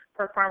helpful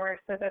for farmers.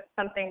 So that's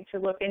something to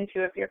look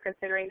into if you're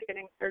considering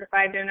getting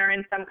certified and are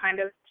in some kind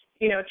of,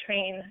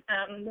 train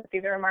with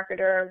either a marketer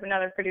or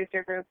another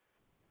producer group.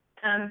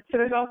 So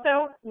there's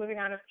also, moving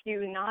on, a few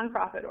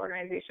nonprofit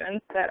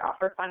organizations that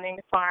offer funding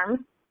to farms.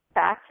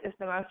 FACT is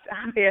the most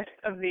obvious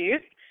of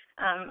these.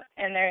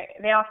 And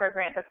they offer a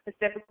grant that's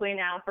specifically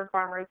now for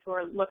farmers who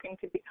are looking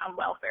to become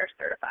welfare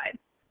certified.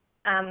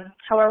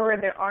 However,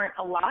 there aren't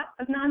a lot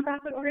of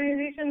nonprofit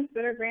organizations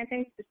that are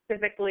granting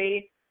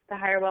specifically to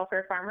higher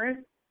welfare farmers,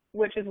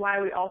 which is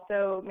why we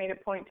also made a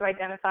point to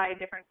identify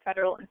different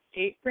federal and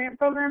state grant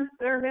programs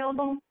that are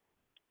available.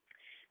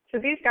 So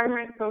these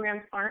government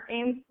programs aren't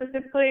aimed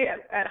specifically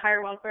at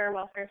higher welfare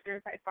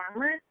certified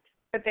farmers,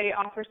 but they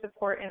offer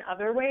support in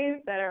other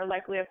ways that are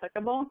likely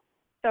applicable.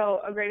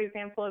 So a great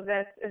example of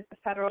this is the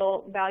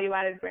Federal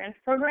Value-Added Grants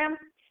Program.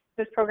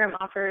 This program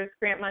offers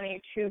grant money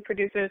to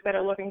producers that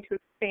are looking to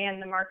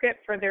expand the market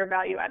for their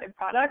value-added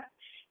products.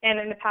 And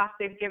in the past,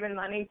 they've given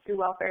money to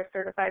welfare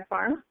certified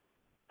farms.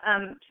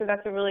 So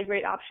that's a really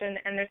great option.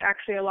 And there's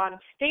actually a lot of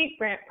state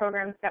grant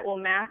programs that will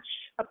match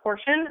a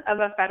portion of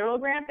a federal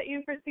grant that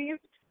you've received.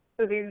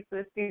 So these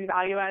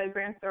value-added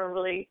grants are a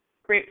really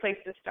great place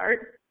to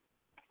start,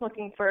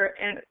 looking for,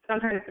 and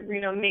sometimes,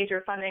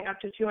 major funding up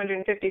to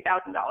 $250,000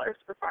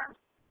 for farms.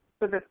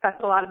 So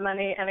that's a lot of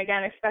money. And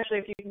again, especially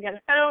if you can get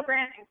a federal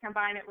grant and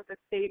combine it with a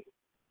state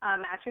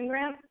matching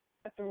grant,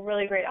 that's a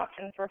really great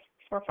option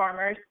for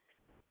farmers.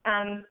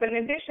 But in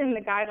addition,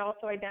 the guide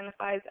also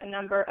identifies a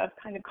number of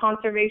kind of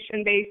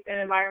conservation-based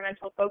and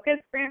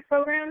environmental-focused grant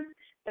programs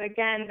that,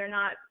 again, they're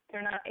not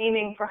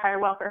aiming for higher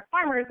welfare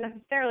farmers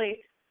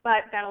necessarily,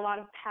 but that a lot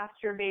of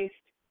pasture-based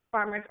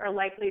farmers are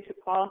likely to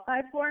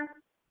qualify for.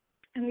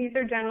 And these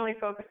are generally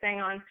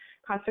focusing on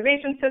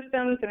conservation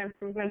systems and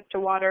improvements to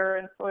water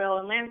and soil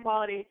and land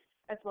quality,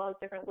 as well as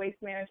different waste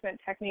management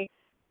techniques.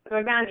 So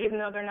again, even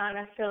though they're not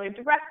necessarily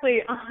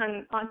directly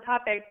on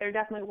topic, they're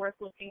definitely worth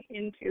looking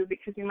into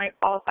because you might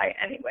qualify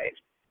anyways.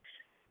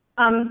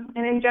 And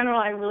in general,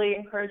 I really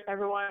encourage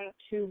everyone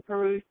to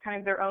peruse kind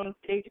of their own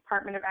State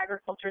Department of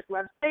Agriculture's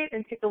website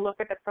and take a look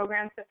at the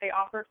programs that they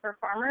offer for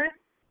farmers.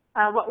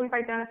 What we've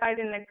identified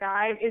in the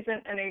guide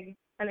isn't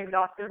an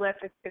exhaustive list.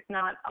 It's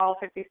not all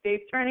 50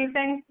 states or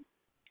anything,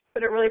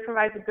 but it really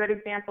provides a good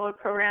example of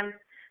programs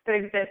that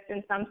exist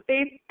in some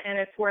states, and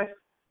it's worth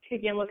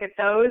taking a look at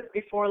those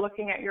before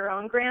looking at your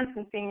own grants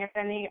and seeing if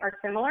any are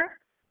similar,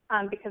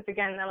 because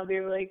again, that'll be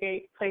a really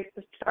great place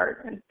to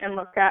start and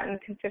look at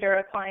and consider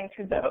applying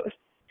to those.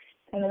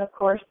 And then of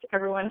course,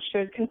 everyone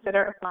should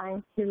consider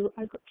applying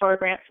for a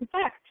grant from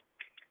FACT.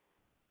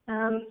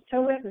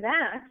 So with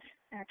that,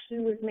 actually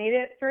we've made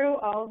it through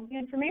all of the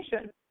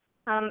information.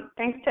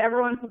 Thanks to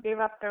everyone who gave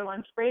up their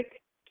lunch break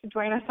to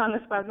join us on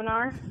this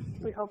webinar.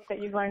 We hope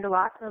that you've learned a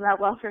lot about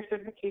welfare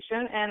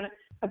certification, and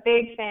a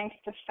big thanks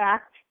to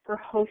FACT for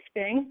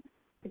hosting.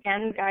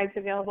 Again, the guide's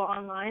available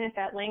online at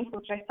that link,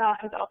 which I saw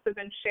has also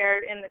been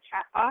shared in the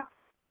chat box.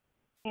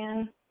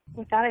 And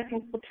with that, I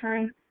think we'll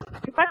turn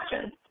to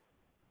questions.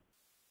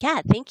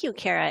 Yeah, thank you,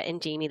 Kara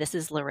and Jamie. This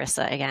is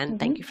Larissa again.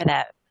 Thank you for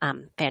that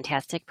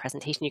fantastic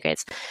presentation. You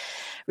guys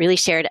really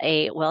shared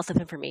a wealth of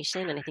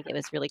information, and I think it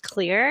was really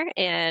clear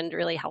and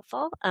really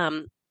helpful.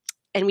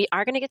 And we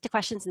are going to get to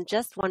questions in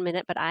just 1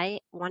 minute, but I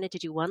wanted to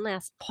do one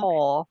last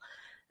poll.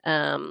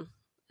 Let's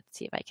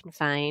see if I can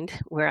find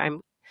where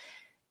I'm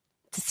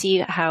to see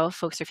how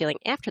folks are feeling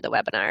after the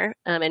webinar.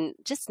 And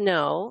just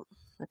know,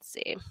 let's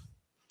see,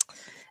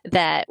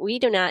 that we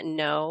do not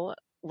know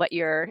what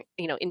your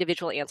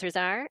individual answers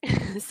are.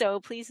 So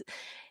please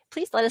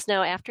let us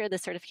know after the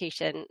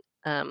certification,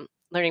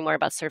 learning more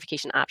about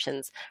certification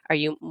options. Are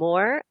you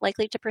more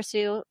likely to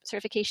pursue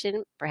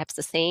certification, perhaps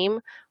the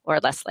same, or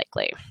less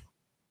likely?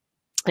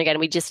 Again,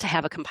 we just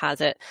have a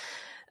composite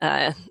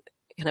kind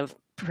of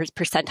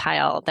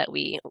percentile that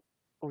we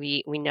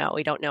know.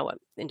 We don't know what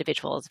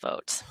individuals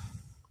vote.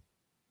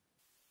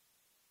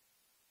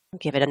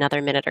 Give it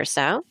another minute or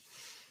so.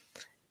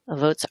 The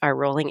votes are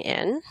rolling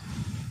in.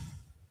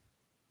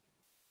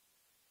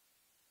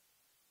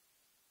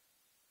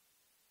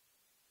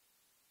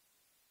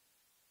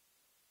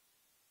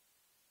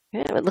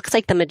 It looks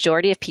like the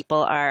majority of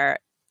people are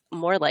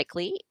more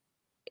likely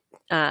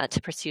to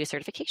pursue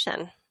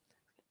certification.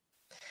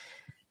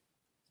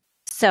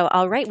 So,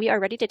 all right, we are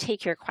ready to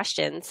take your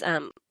questions.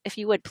 If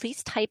you would,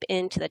 please type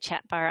into the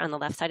chat bar on the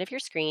left side of your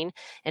screen,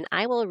 and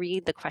I will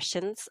read the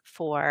questions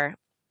for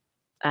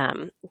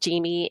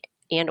Jamie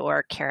and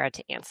or Kara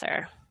to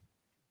answer.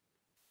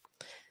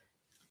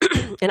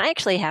 And I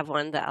actually have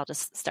one that I'll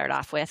just start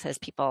off with as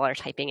people are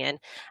typing in.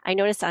 I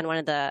noticed on one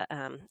of the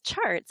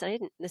charts,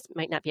 this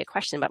might not be a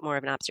question, but more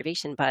of an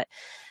observation, but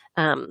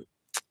when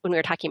we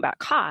were talking about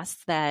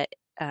costs, that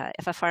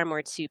if a farm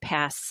were to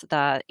pass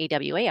the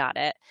AWA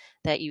audit,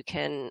 that you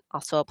can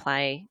also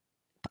apply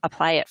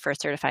it for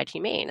certified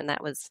humane, and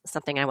that was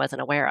something I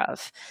wasn't aware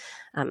of.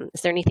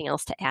 Is there anything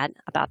else to add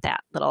about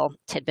that little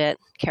tidbit,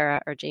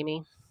 Kara or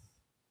Jamie?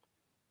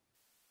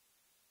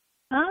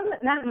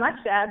 Not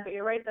much to add, but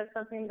you're right. That's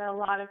something that a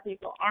lot of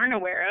people aren't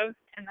aware of,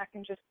 and that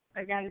can just,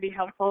 again, be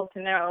helpful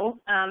to know.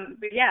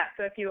 But yeah,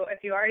 so if you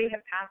already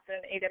have passed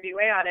an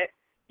AWA audit,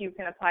 you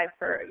can apply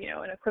for,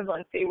 an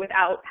equivalency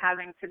without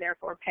having to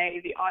therefore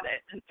pay the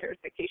audit and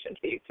certification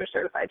fees for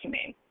certified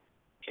humane.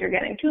 You're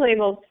getting 2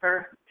 labels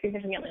for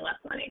significantly less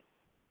money.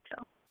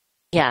 So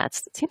yeah, it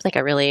seems like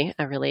a really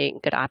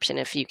good option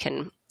if you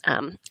can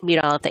meet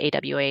all of the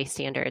AWA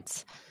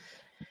standards.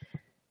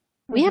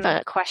 We have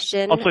a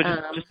question. Also,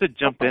 just to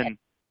jump in,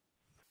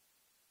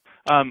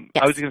 yes.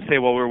 I was going to say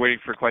while we're waiting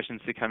for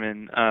questions to come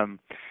in,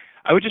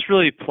 I would just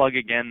really plug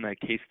again the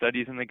case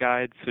studies in the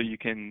guide so you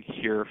can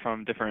hear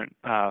from different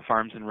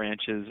farms and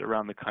ranches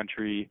around the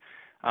country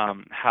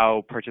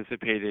how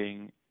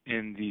participating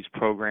in these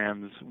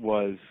programs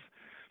was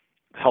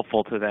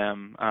helpful to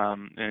them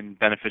and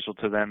beneficial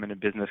to them in a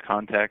business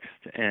context,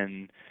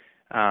 and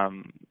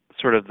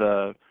sort of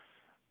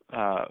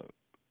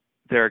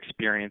their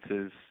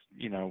experiences,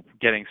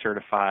 getting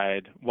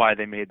certified, why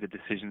they made the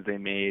decisions they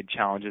made,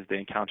 challenges they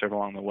encountered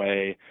along the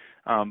way,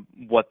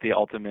 what the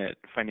ultimate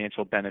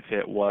financial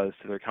benefit was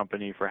to their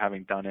company for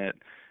having done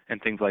it, and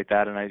things like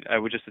that. And I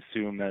would just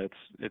assume that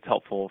it's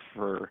helpful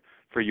for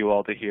you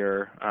all to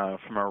hear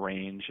from a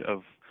range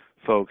of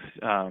folks,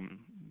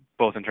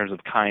 both in terms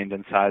of kind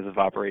and size of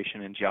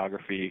operation and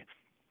geography,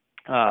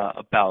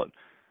 about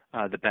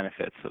the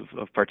benefits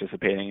of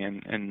participating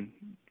and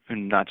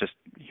not just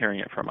hearing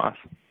it from us.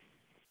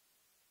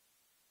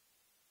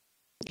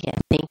 Yeah,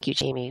 thank you,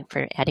 Jamie,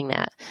 for adding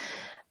that.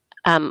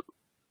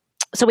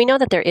 So we know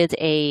that there is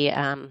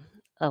an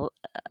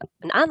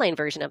online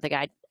version of the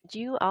guide. Do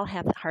you all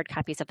have hard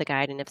copies of the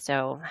guide, and if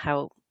so,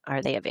 how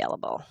are they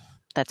available?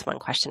 That's one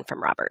question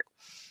from Robert.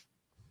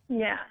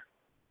 yeah,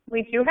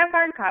 we do have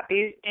hard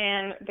copies,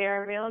 and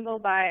they're available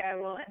by, I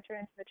will enter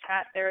into the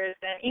chat, there is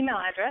an email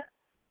address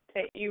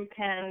that you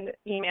can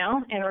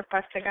email and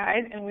request a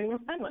guide, and we will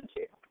send one to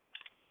you.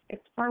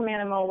 It's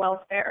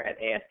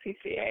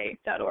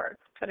farmanimalwelfare@aspca.org.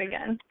 But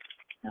again,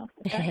 I'll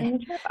put that in the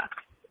chat box.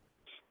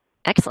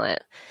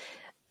 Excellent.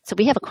 So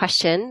we have a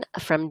question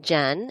from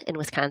Jen in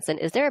Wisconsin.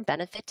 Is there a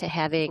benefit to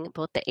having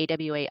both the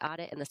AWA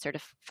audit and the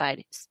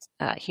certified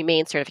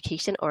humane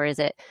certification, or is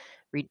it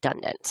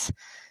redundant?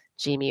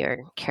 Jamie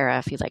or Kara,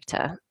 if you'd like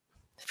to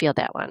field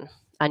that one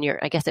on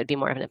I guess it would be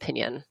more of an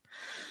opinion.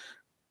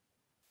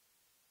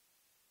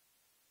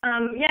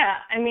 Yeah,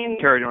 I mean,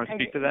 Kara, do you want to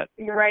speak to that?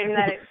 You're right in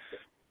that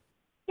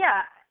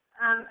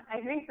I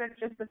think that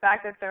just the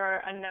fact that there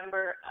are a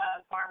number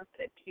of farms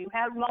that do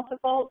have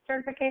multiple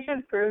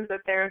certifications proves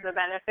that there's a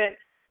benefit.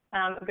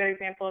 A good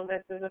example of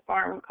this is a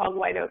farm called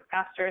White Oak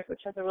Pastures,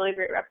 which has a really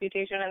great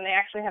reputation, and they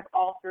actually have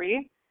all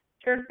 3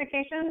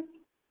 certifications.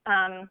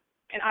 And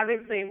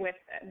obviously with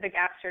the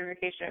GAP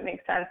certification, it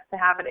makes sense to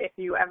have it if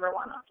you ever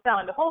want to sell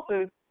into Whole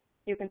Foods.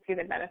 You can see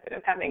the benefit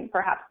of having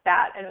perhaps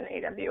that and an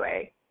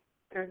AWA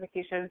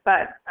certification.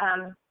 But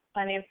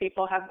plenty of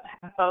people have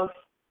both.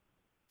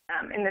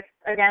 And this,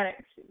 again,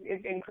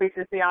 it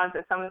increases the odds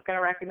that someone's going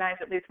to recognize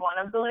at least one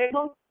of the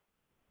labels.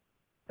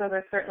 So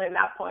there's certainly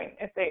that point.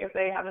 If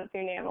they haven't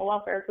seen the animal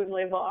welfare food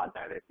label, odds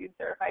are they've used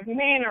certified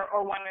humane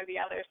or one or the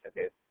other. So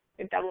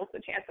it doubles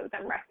the chance of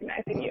them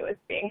recognizing you as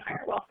being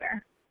higher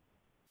welfare.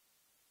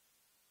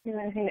 Do you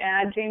have anything to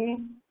add,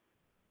 Jamie?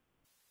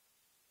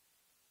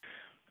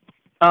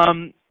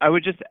 I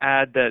would just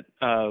add that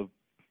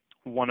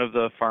one of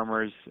the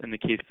farmers in the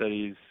case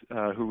studies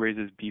who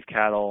raises beef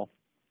cattle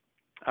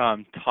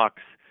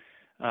talks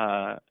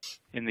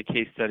in the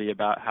case study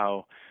about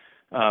how,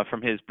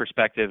 from his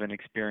perspective and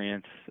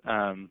experience,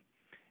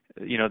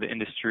 the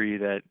industry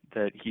that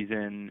he's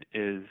in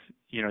is,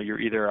 you're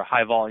either a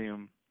high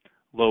volume,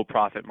 low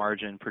profit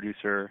margin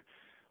producer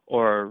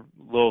or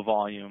low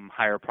volume,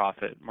 higher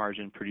profit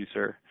margin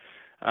producer.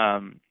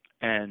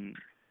 And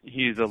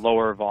he's a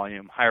lower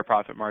volume, higher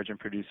profit margin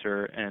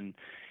producer, and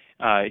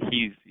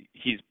he's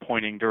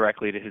pointing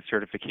directly to his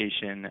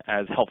certification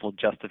as helpful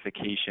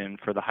justification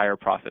for the higher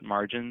profit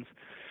margins.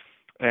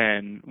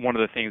 And one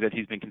of the things that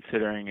he's been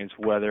considering is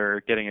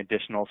whether getting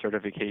additional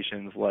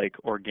certifications like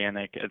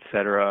organic, et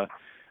cetera,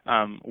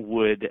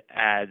 would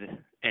add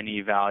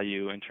any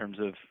value in terms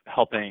of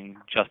helping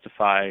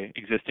justify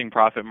existing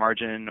profit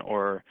margin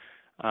or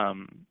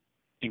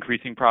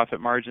increasing profit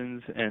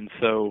margins. And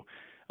so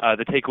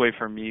the takeaway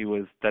for me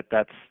was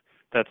that's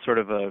sort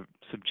of a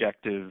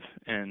subjective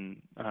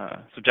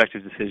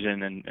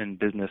decision and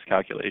business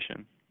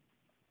calculation,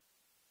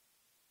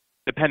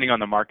 depending on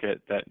the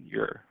market that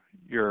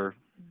you're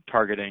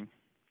targeting.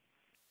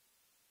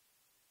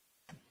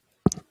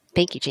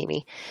 Thank you,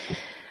 Jamie.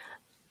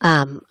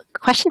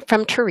 Question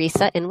from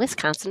Teresa in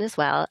Wisconsin as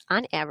well.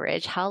 On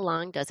average, how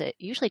long does it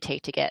usually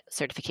take to get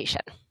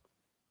certification?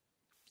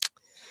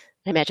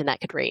 I imagine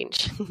that could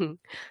range.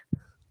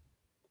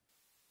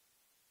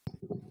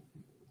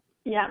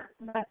 Yeah,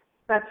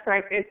 that's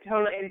correct. It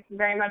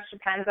very much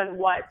depends on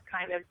what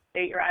kind of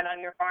state you're at on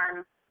your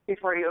farm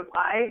before you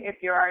apply.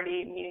 If you're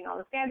already meeting all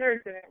the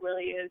standards, then it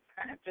really is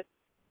kind of just,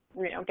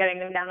 getting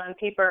them down on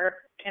paper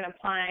and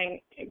applying.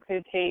 It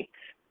could take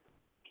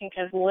think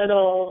as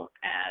little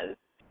as,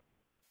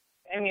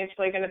 I mean, it's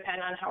really going to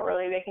depend on how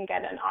early they can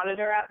get an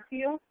auditor out to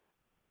you.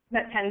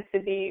 That tends to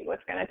be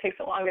what's going to take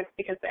the longest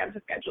because they have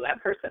to schedule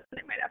that person.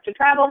 They might have to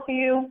travel to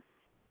you.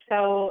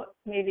 So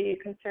maybe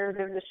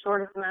conservative, the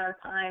shortest amount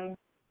of time,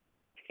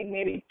 I think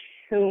maybe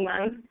 2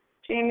 months.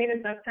 Jamie,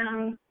 does that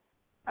sound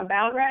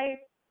about right?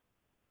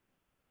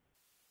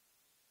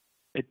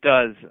 It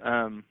does.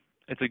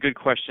 It's a good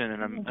question,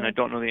 and I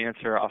don't know the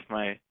answer off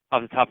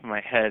the top of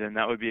my head, and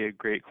that would be a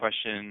great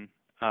question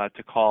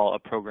to call a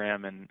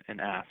program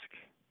and ask.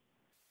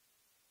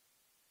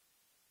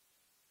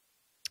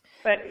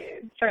 But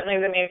certainly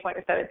the main point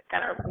is that it's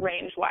going to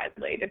range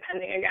widely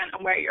depending, again,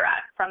 on where you're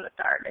at from the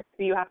start. If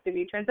you have to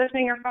be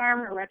transitioning your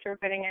farm or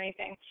retrofitting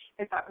anything,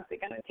 it's obviously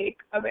going to take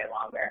a bit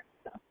longer.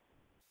 So.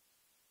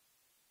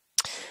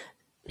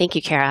 Thank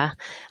you, Kara.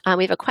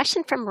 We have a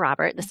question from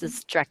Robert. This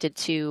is directed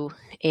to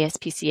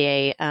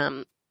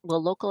ASPCA.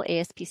 Will local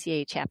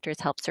ASPCA chapters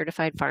help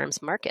certified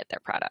farms market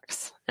their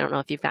products? I don't know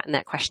if you've gotten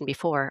that question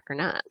before or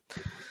not.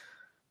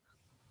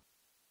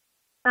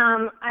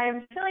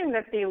 I'm feeling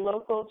that the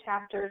local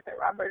chapters that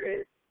Robert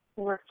is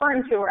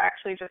referring to are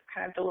actually just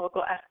kind of the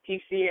local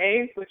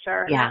SPCAs, which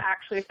are not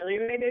actually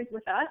affiliated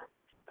with us.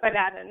 But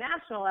at a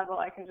national level,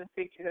 I can just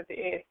speak to that the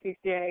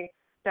ASPCA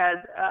does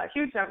a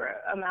huge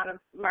amount of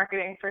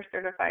marketing for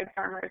certified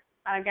farmers.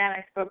 Again,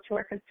 I spoke to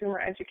our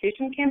consumer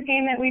education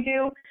campaign that we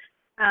do.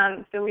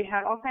 So we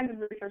have all kinds of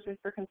resources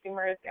for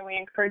consumers, and we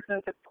encourage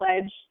them to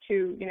pledge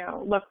to,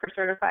 look for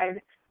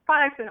certified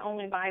products and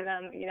only buy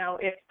them,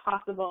 if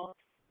possible.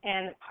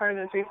 And part of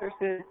those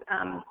resources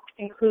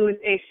includes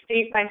a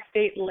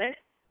state-by-state list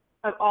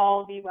of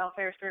all the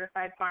welfare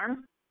certified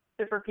farms.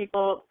 So for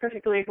people,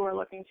 particularly who are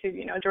looking to,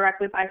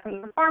 directly buy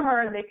from the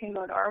farmer, they can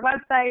go to our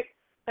website,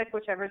 click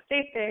whichever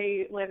state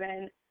they live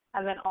in,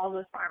 and then all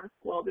those farms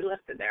will be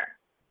listed there.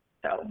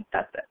 So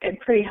that's a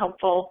pretty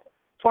helpful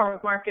form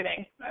of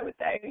marketing, I would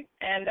say.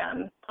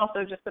 And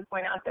also just to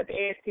point out that the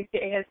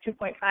ASPCA has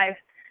 2.5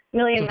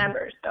 million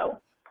members, so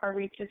our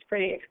reach is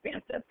pretty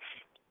expansive.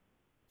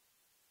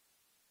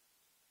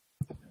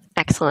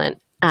 Excellent.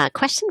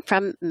 Question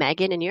from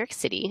Megan in New York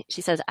City.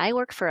 She says, I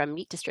work for a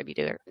meat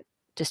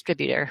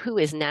distributor who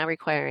is now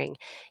requiring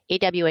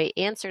AWA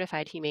and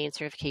certified humane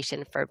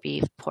certification for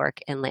beef, pork,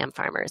 and lamb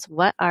farmers.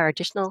 What are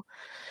additional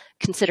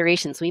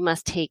considerations we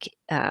must take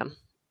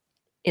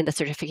in the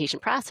certification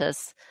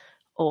process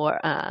or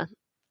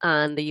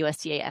on the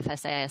USDA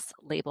FSIS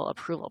label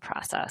approval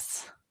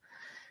process?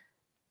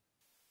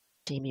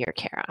 Jamie or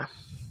Kara?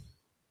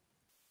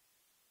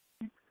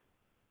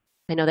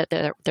 I know that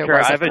there sure,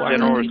 was I have a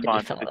general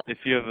response. If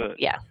you have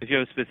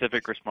a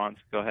specific response,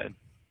 go ahead.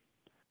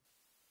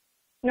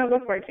 No, go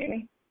for it,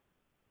 Jamie.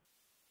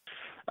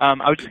 I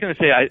was just going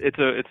to say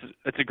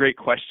it's a great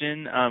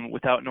question.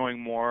 Without knowing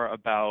more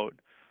about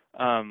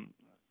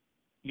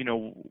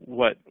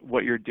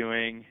what you're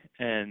doing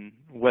and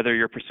whether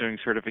you're pursuing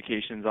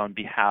certifications on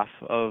behalf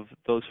of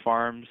those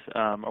farms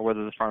or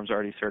whether the farm's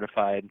already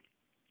certified,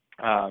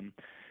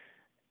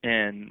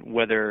 and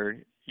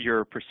whether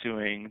you're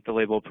pursuing the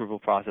label approval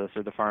process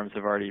or the farms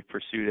have already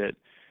pursued it,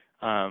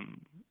 I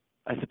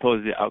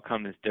suppose the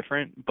outcome is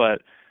different,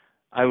 but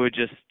I would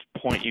just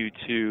point you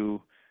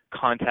to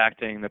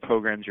contacting the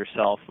programs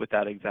yourself with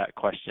that exact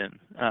question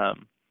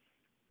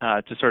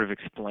to sort of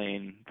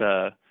explain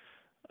the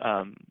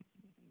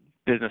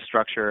business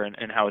structure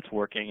and how it's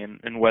working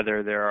and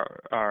whether there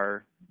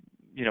are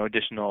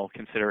additional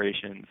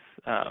considerations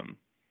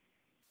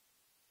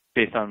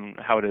based on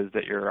how it is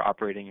that you're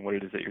operating and what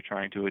it is that you're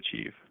trying to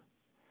achieve.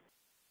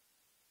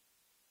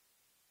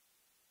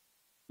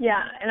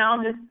 Yeah, and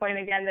I'll just point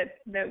again that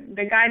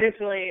the guide is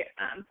really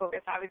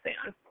focused obviously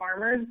on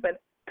farmers,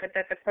 but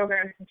that the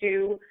programs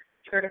do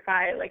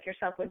certify, like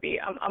yourself would be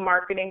a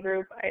marketing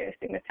group. I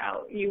assume that's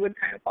how you would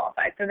kind of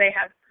qualify. So they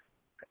have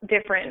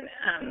different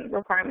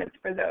requirements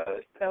for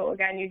those. So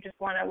again, you just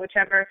want to,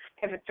 whichever,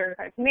 if it's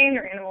certified humane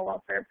or animal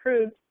welfare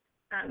approved,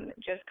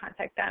 just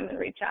contact them and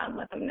reach out and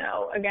let them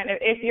know. Again,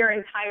 if your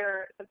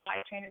entire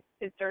supply chain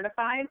is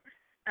certified,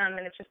 and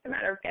it's just a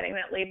matter of getting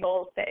that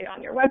label, say,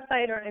 on your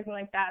website or anything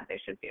like that, they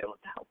should be able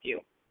to help you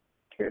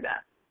through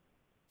that.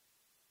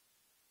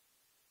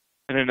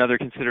 And another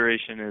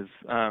consideration is,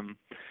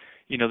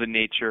 the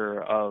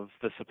nature of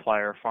the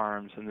supplier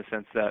farms in the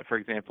sense that, for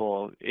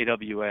example,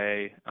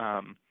 AWA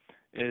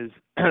is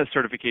a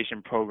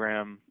certification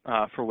program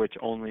for which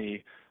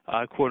only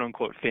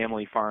quote-unquote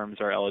family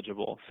farms are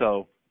eligible.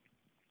 So,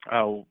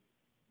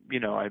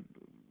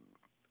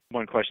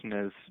 one question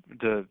is,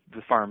 do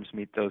the farms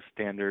meet those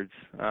standards,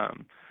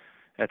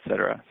 et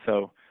cetera?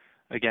 So,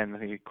 again, I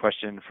think a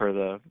question for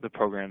the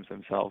programs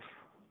themselves.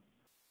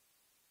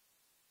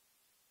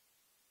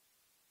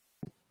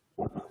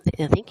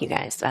 Thank you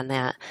guys on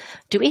that.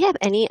 Do we have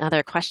any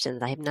other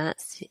questions? I have not.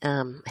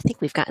 I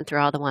think we've gotten through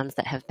all the ones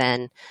that have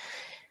been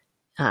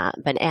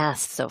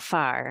asked so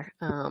far.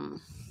 So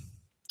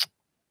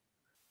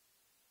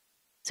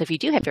if you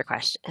do have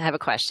a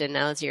question,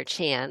 now is your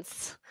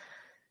chance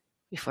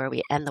before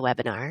we end the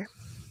webinar.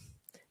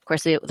 Of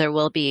course, there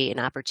will be an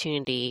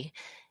opportunity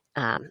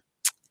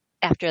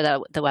after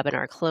the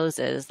webinar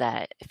closes,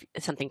 that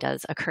if something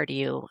does occur to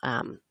you,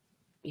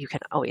 you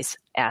can always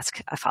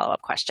ask a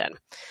follow-up question.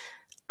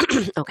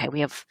 Okay,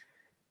 we have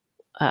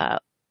a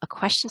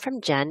question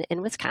from Jen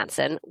in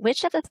Wisconsin.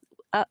 Which of the,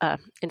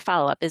 in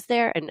follow-up, is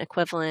there an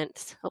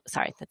equivalent, oh,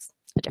 sorry, that's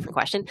a different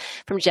question,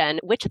 from Jen.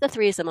 Which of the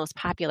three is the most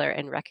popular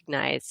and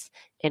recognized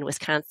in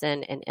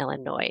Wisconsin and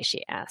Illinois,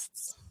 she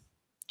asks.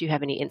 Do you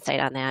have any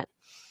insight on that,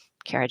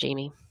 Kara,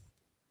 Jamie?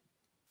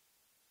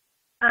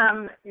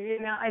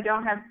 I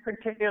don't have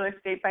particular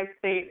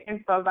state-by-state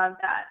info about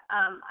that.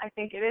 I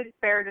think it is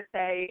fair to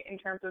say, in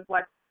terms of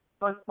what's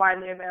most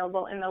widely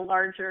available in the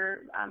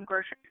larger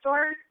grocery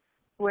stores,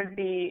 would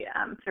be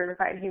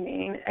certified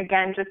humane.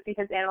 Again, just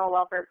because animal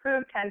welfare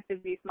approved tends to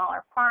be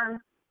smaller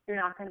farms, you're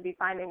not going to be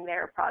finding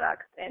their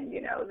products in,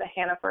 the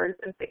Hannaford's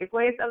and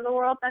Safeways of the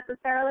world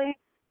necessarily.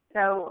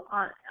 So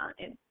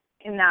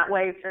in that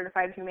way,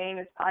 certified humane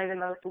is probably the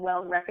most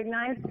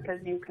well-recognized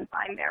because you can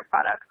find their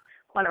products.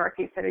 One of our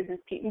case studies is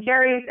Pete and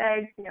Jerry's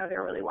eggs.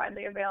 They're really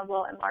widely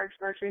available in large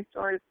grocery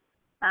stores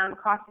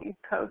across the East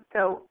Coast.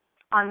 So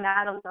on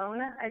that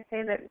alone, I'd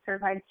say that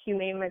certified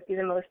humane might be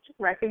the most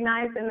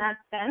recognized in that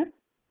sense.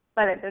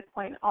 But at this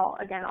point, all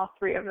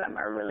three of them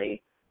are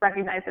really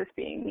recognized as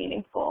being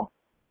meaningful.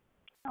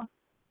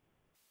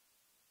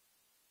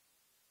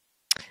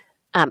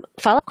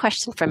 Follow-up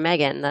question from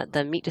Megan,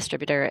 the meat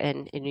distributor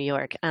in New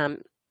York.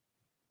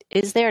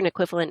 Is there an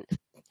equivalent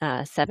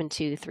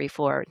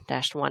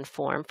 7234-1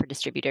 form for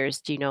distributors?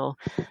 Do you know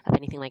of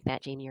anything like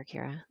that, Jamie or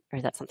Kira? Or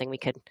is that something we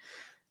could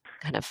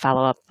kind of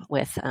follow up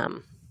with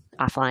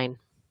offline?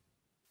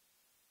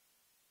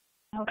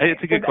 Okay.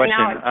 It's a good question.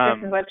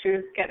 This is what she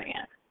was getting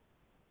at.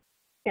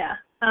 Yeah.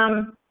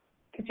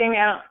 Jamie,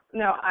 I don't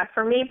know.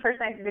 For me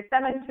personally, the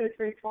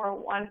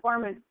 72341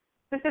 form is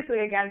specifically,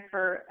 again,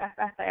 for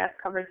FSIS,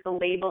 covers the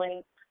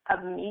labeling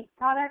of meat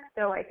products.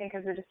 So I think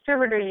as a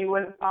distributor, you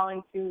wouldn't fall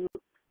into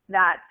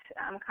that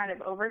kind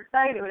of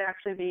oversight. It would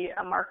actually be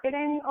a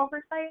marketing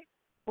oversight,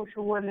 which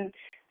wouldn't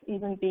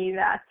even be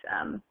that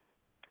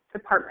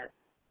department.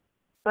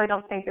 So I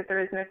don't think that there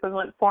is an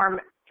equivalent form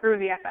through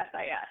the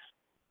FSIS,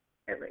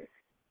 at least.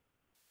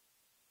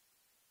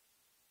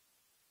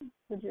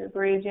 Would you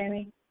agree,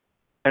 Jamie?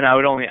 And I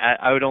would only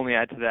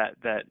add to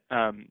that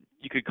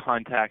you could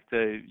contact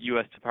the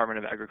U.S. Department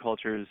of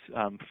Agriculture's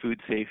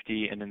Food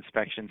Safety and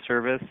Inspection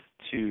Service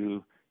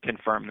to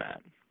confirm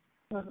that.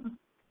 Mm-hmm.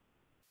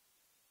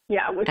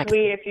 Yeah, which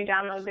if you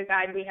download the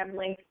guide, we have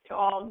links to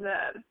all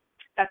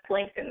that's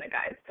linked in the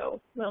guide, so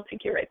we'll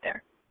take you right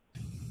there.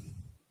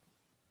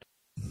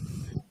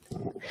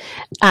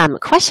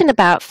 Question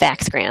about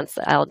FACTS grants.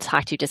 I'll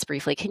talk to you just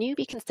briefly. Can you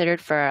be considered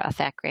for a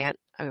FACT grant,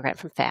 a grant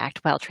from FACT,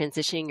 while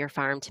transitioning your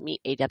farm to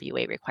meet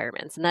AWA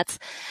requirements? And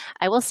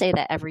I will say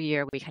that every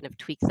year we kind of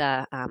tweak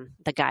the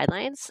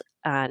guidelines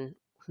on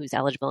who's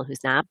eligible and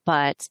who's not.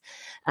 But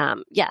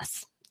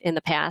yes, in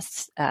the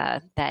past,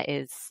 that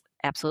is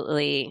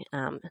absolutely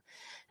an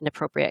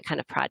appropriate kind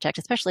of project,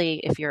 especially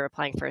if you're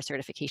applying for a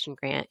certification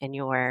grant and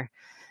your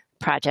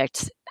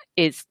project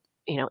is,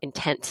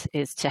 intent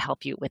is to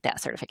help you with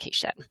that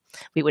certification.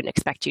 We wouldn't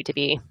expect you to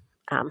be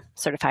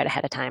certified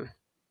ahead of time.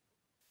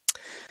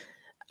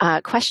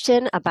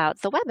 Question about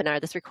the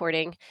webinar. This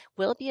recording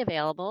will be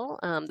available.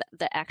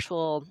 The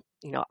actual,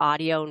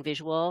 audio and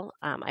visual,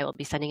 I will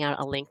be sending out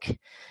a link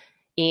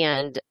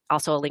and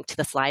also a link to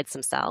the slides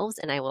themselves.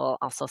 And I will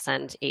also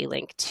send a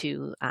link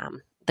to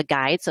the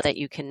guide so that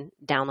you can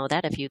download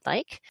that if you'd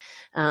like.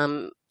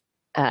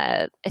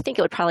 I think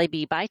it would probably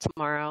be by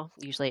tomorrow.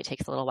 Usually it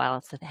takes a little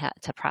while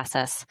to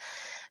process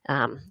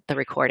the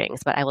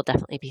recordings, but I will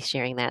definitely be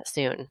sharing that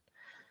soon.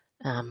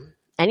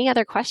 Any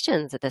other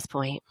questions at this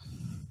point?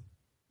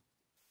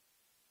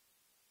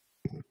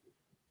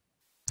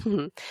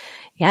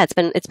 Yeah,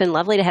 it's been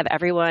lovely to have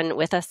everyone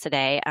with us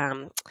today.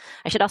 I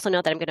should also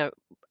note that I'm going to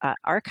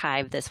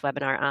archive this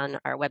webinar on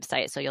our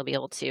website, so you'll be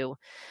able to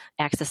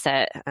access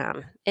it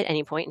at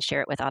any point and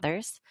share it with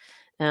others.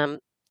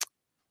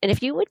 And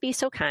if you would be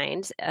so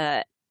kind,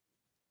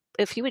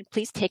 if you would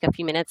please take a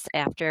few minutes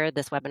after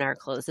this webinar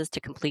closes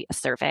to complete a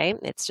survey.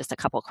 It's just a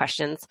couple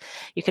questions.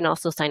 You can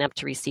also sign up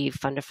to receive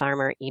Fund a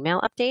Farmer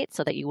email updates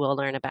so that you will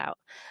learn about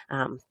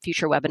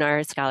future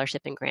webinars,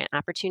 scholarship, and grant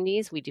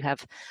opportunities. We do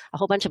have a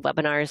whole bunch of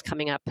webinars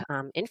coming up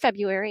in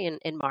February and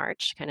in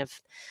March, kind of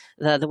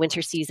the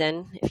winter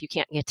season. If you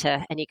can't get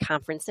to any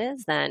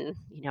conferences, then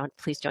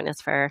please join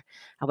us for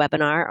a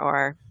webinar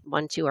or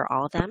one, two, or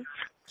all of them.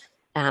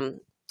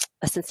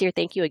 A sincere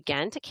thank you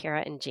again to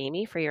Kara and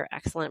Jamie for your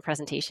excellent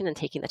presentation and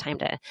taking the time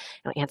to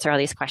answer all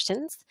these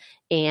questions.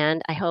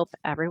 And I hope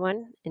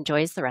everyone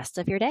enjoys the rest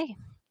of your day.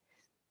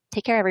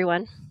 Take care,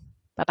 everyone.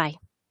 Bye-bye.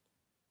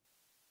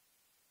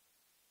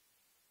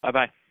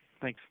 Bye-bye.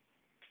 Thanks.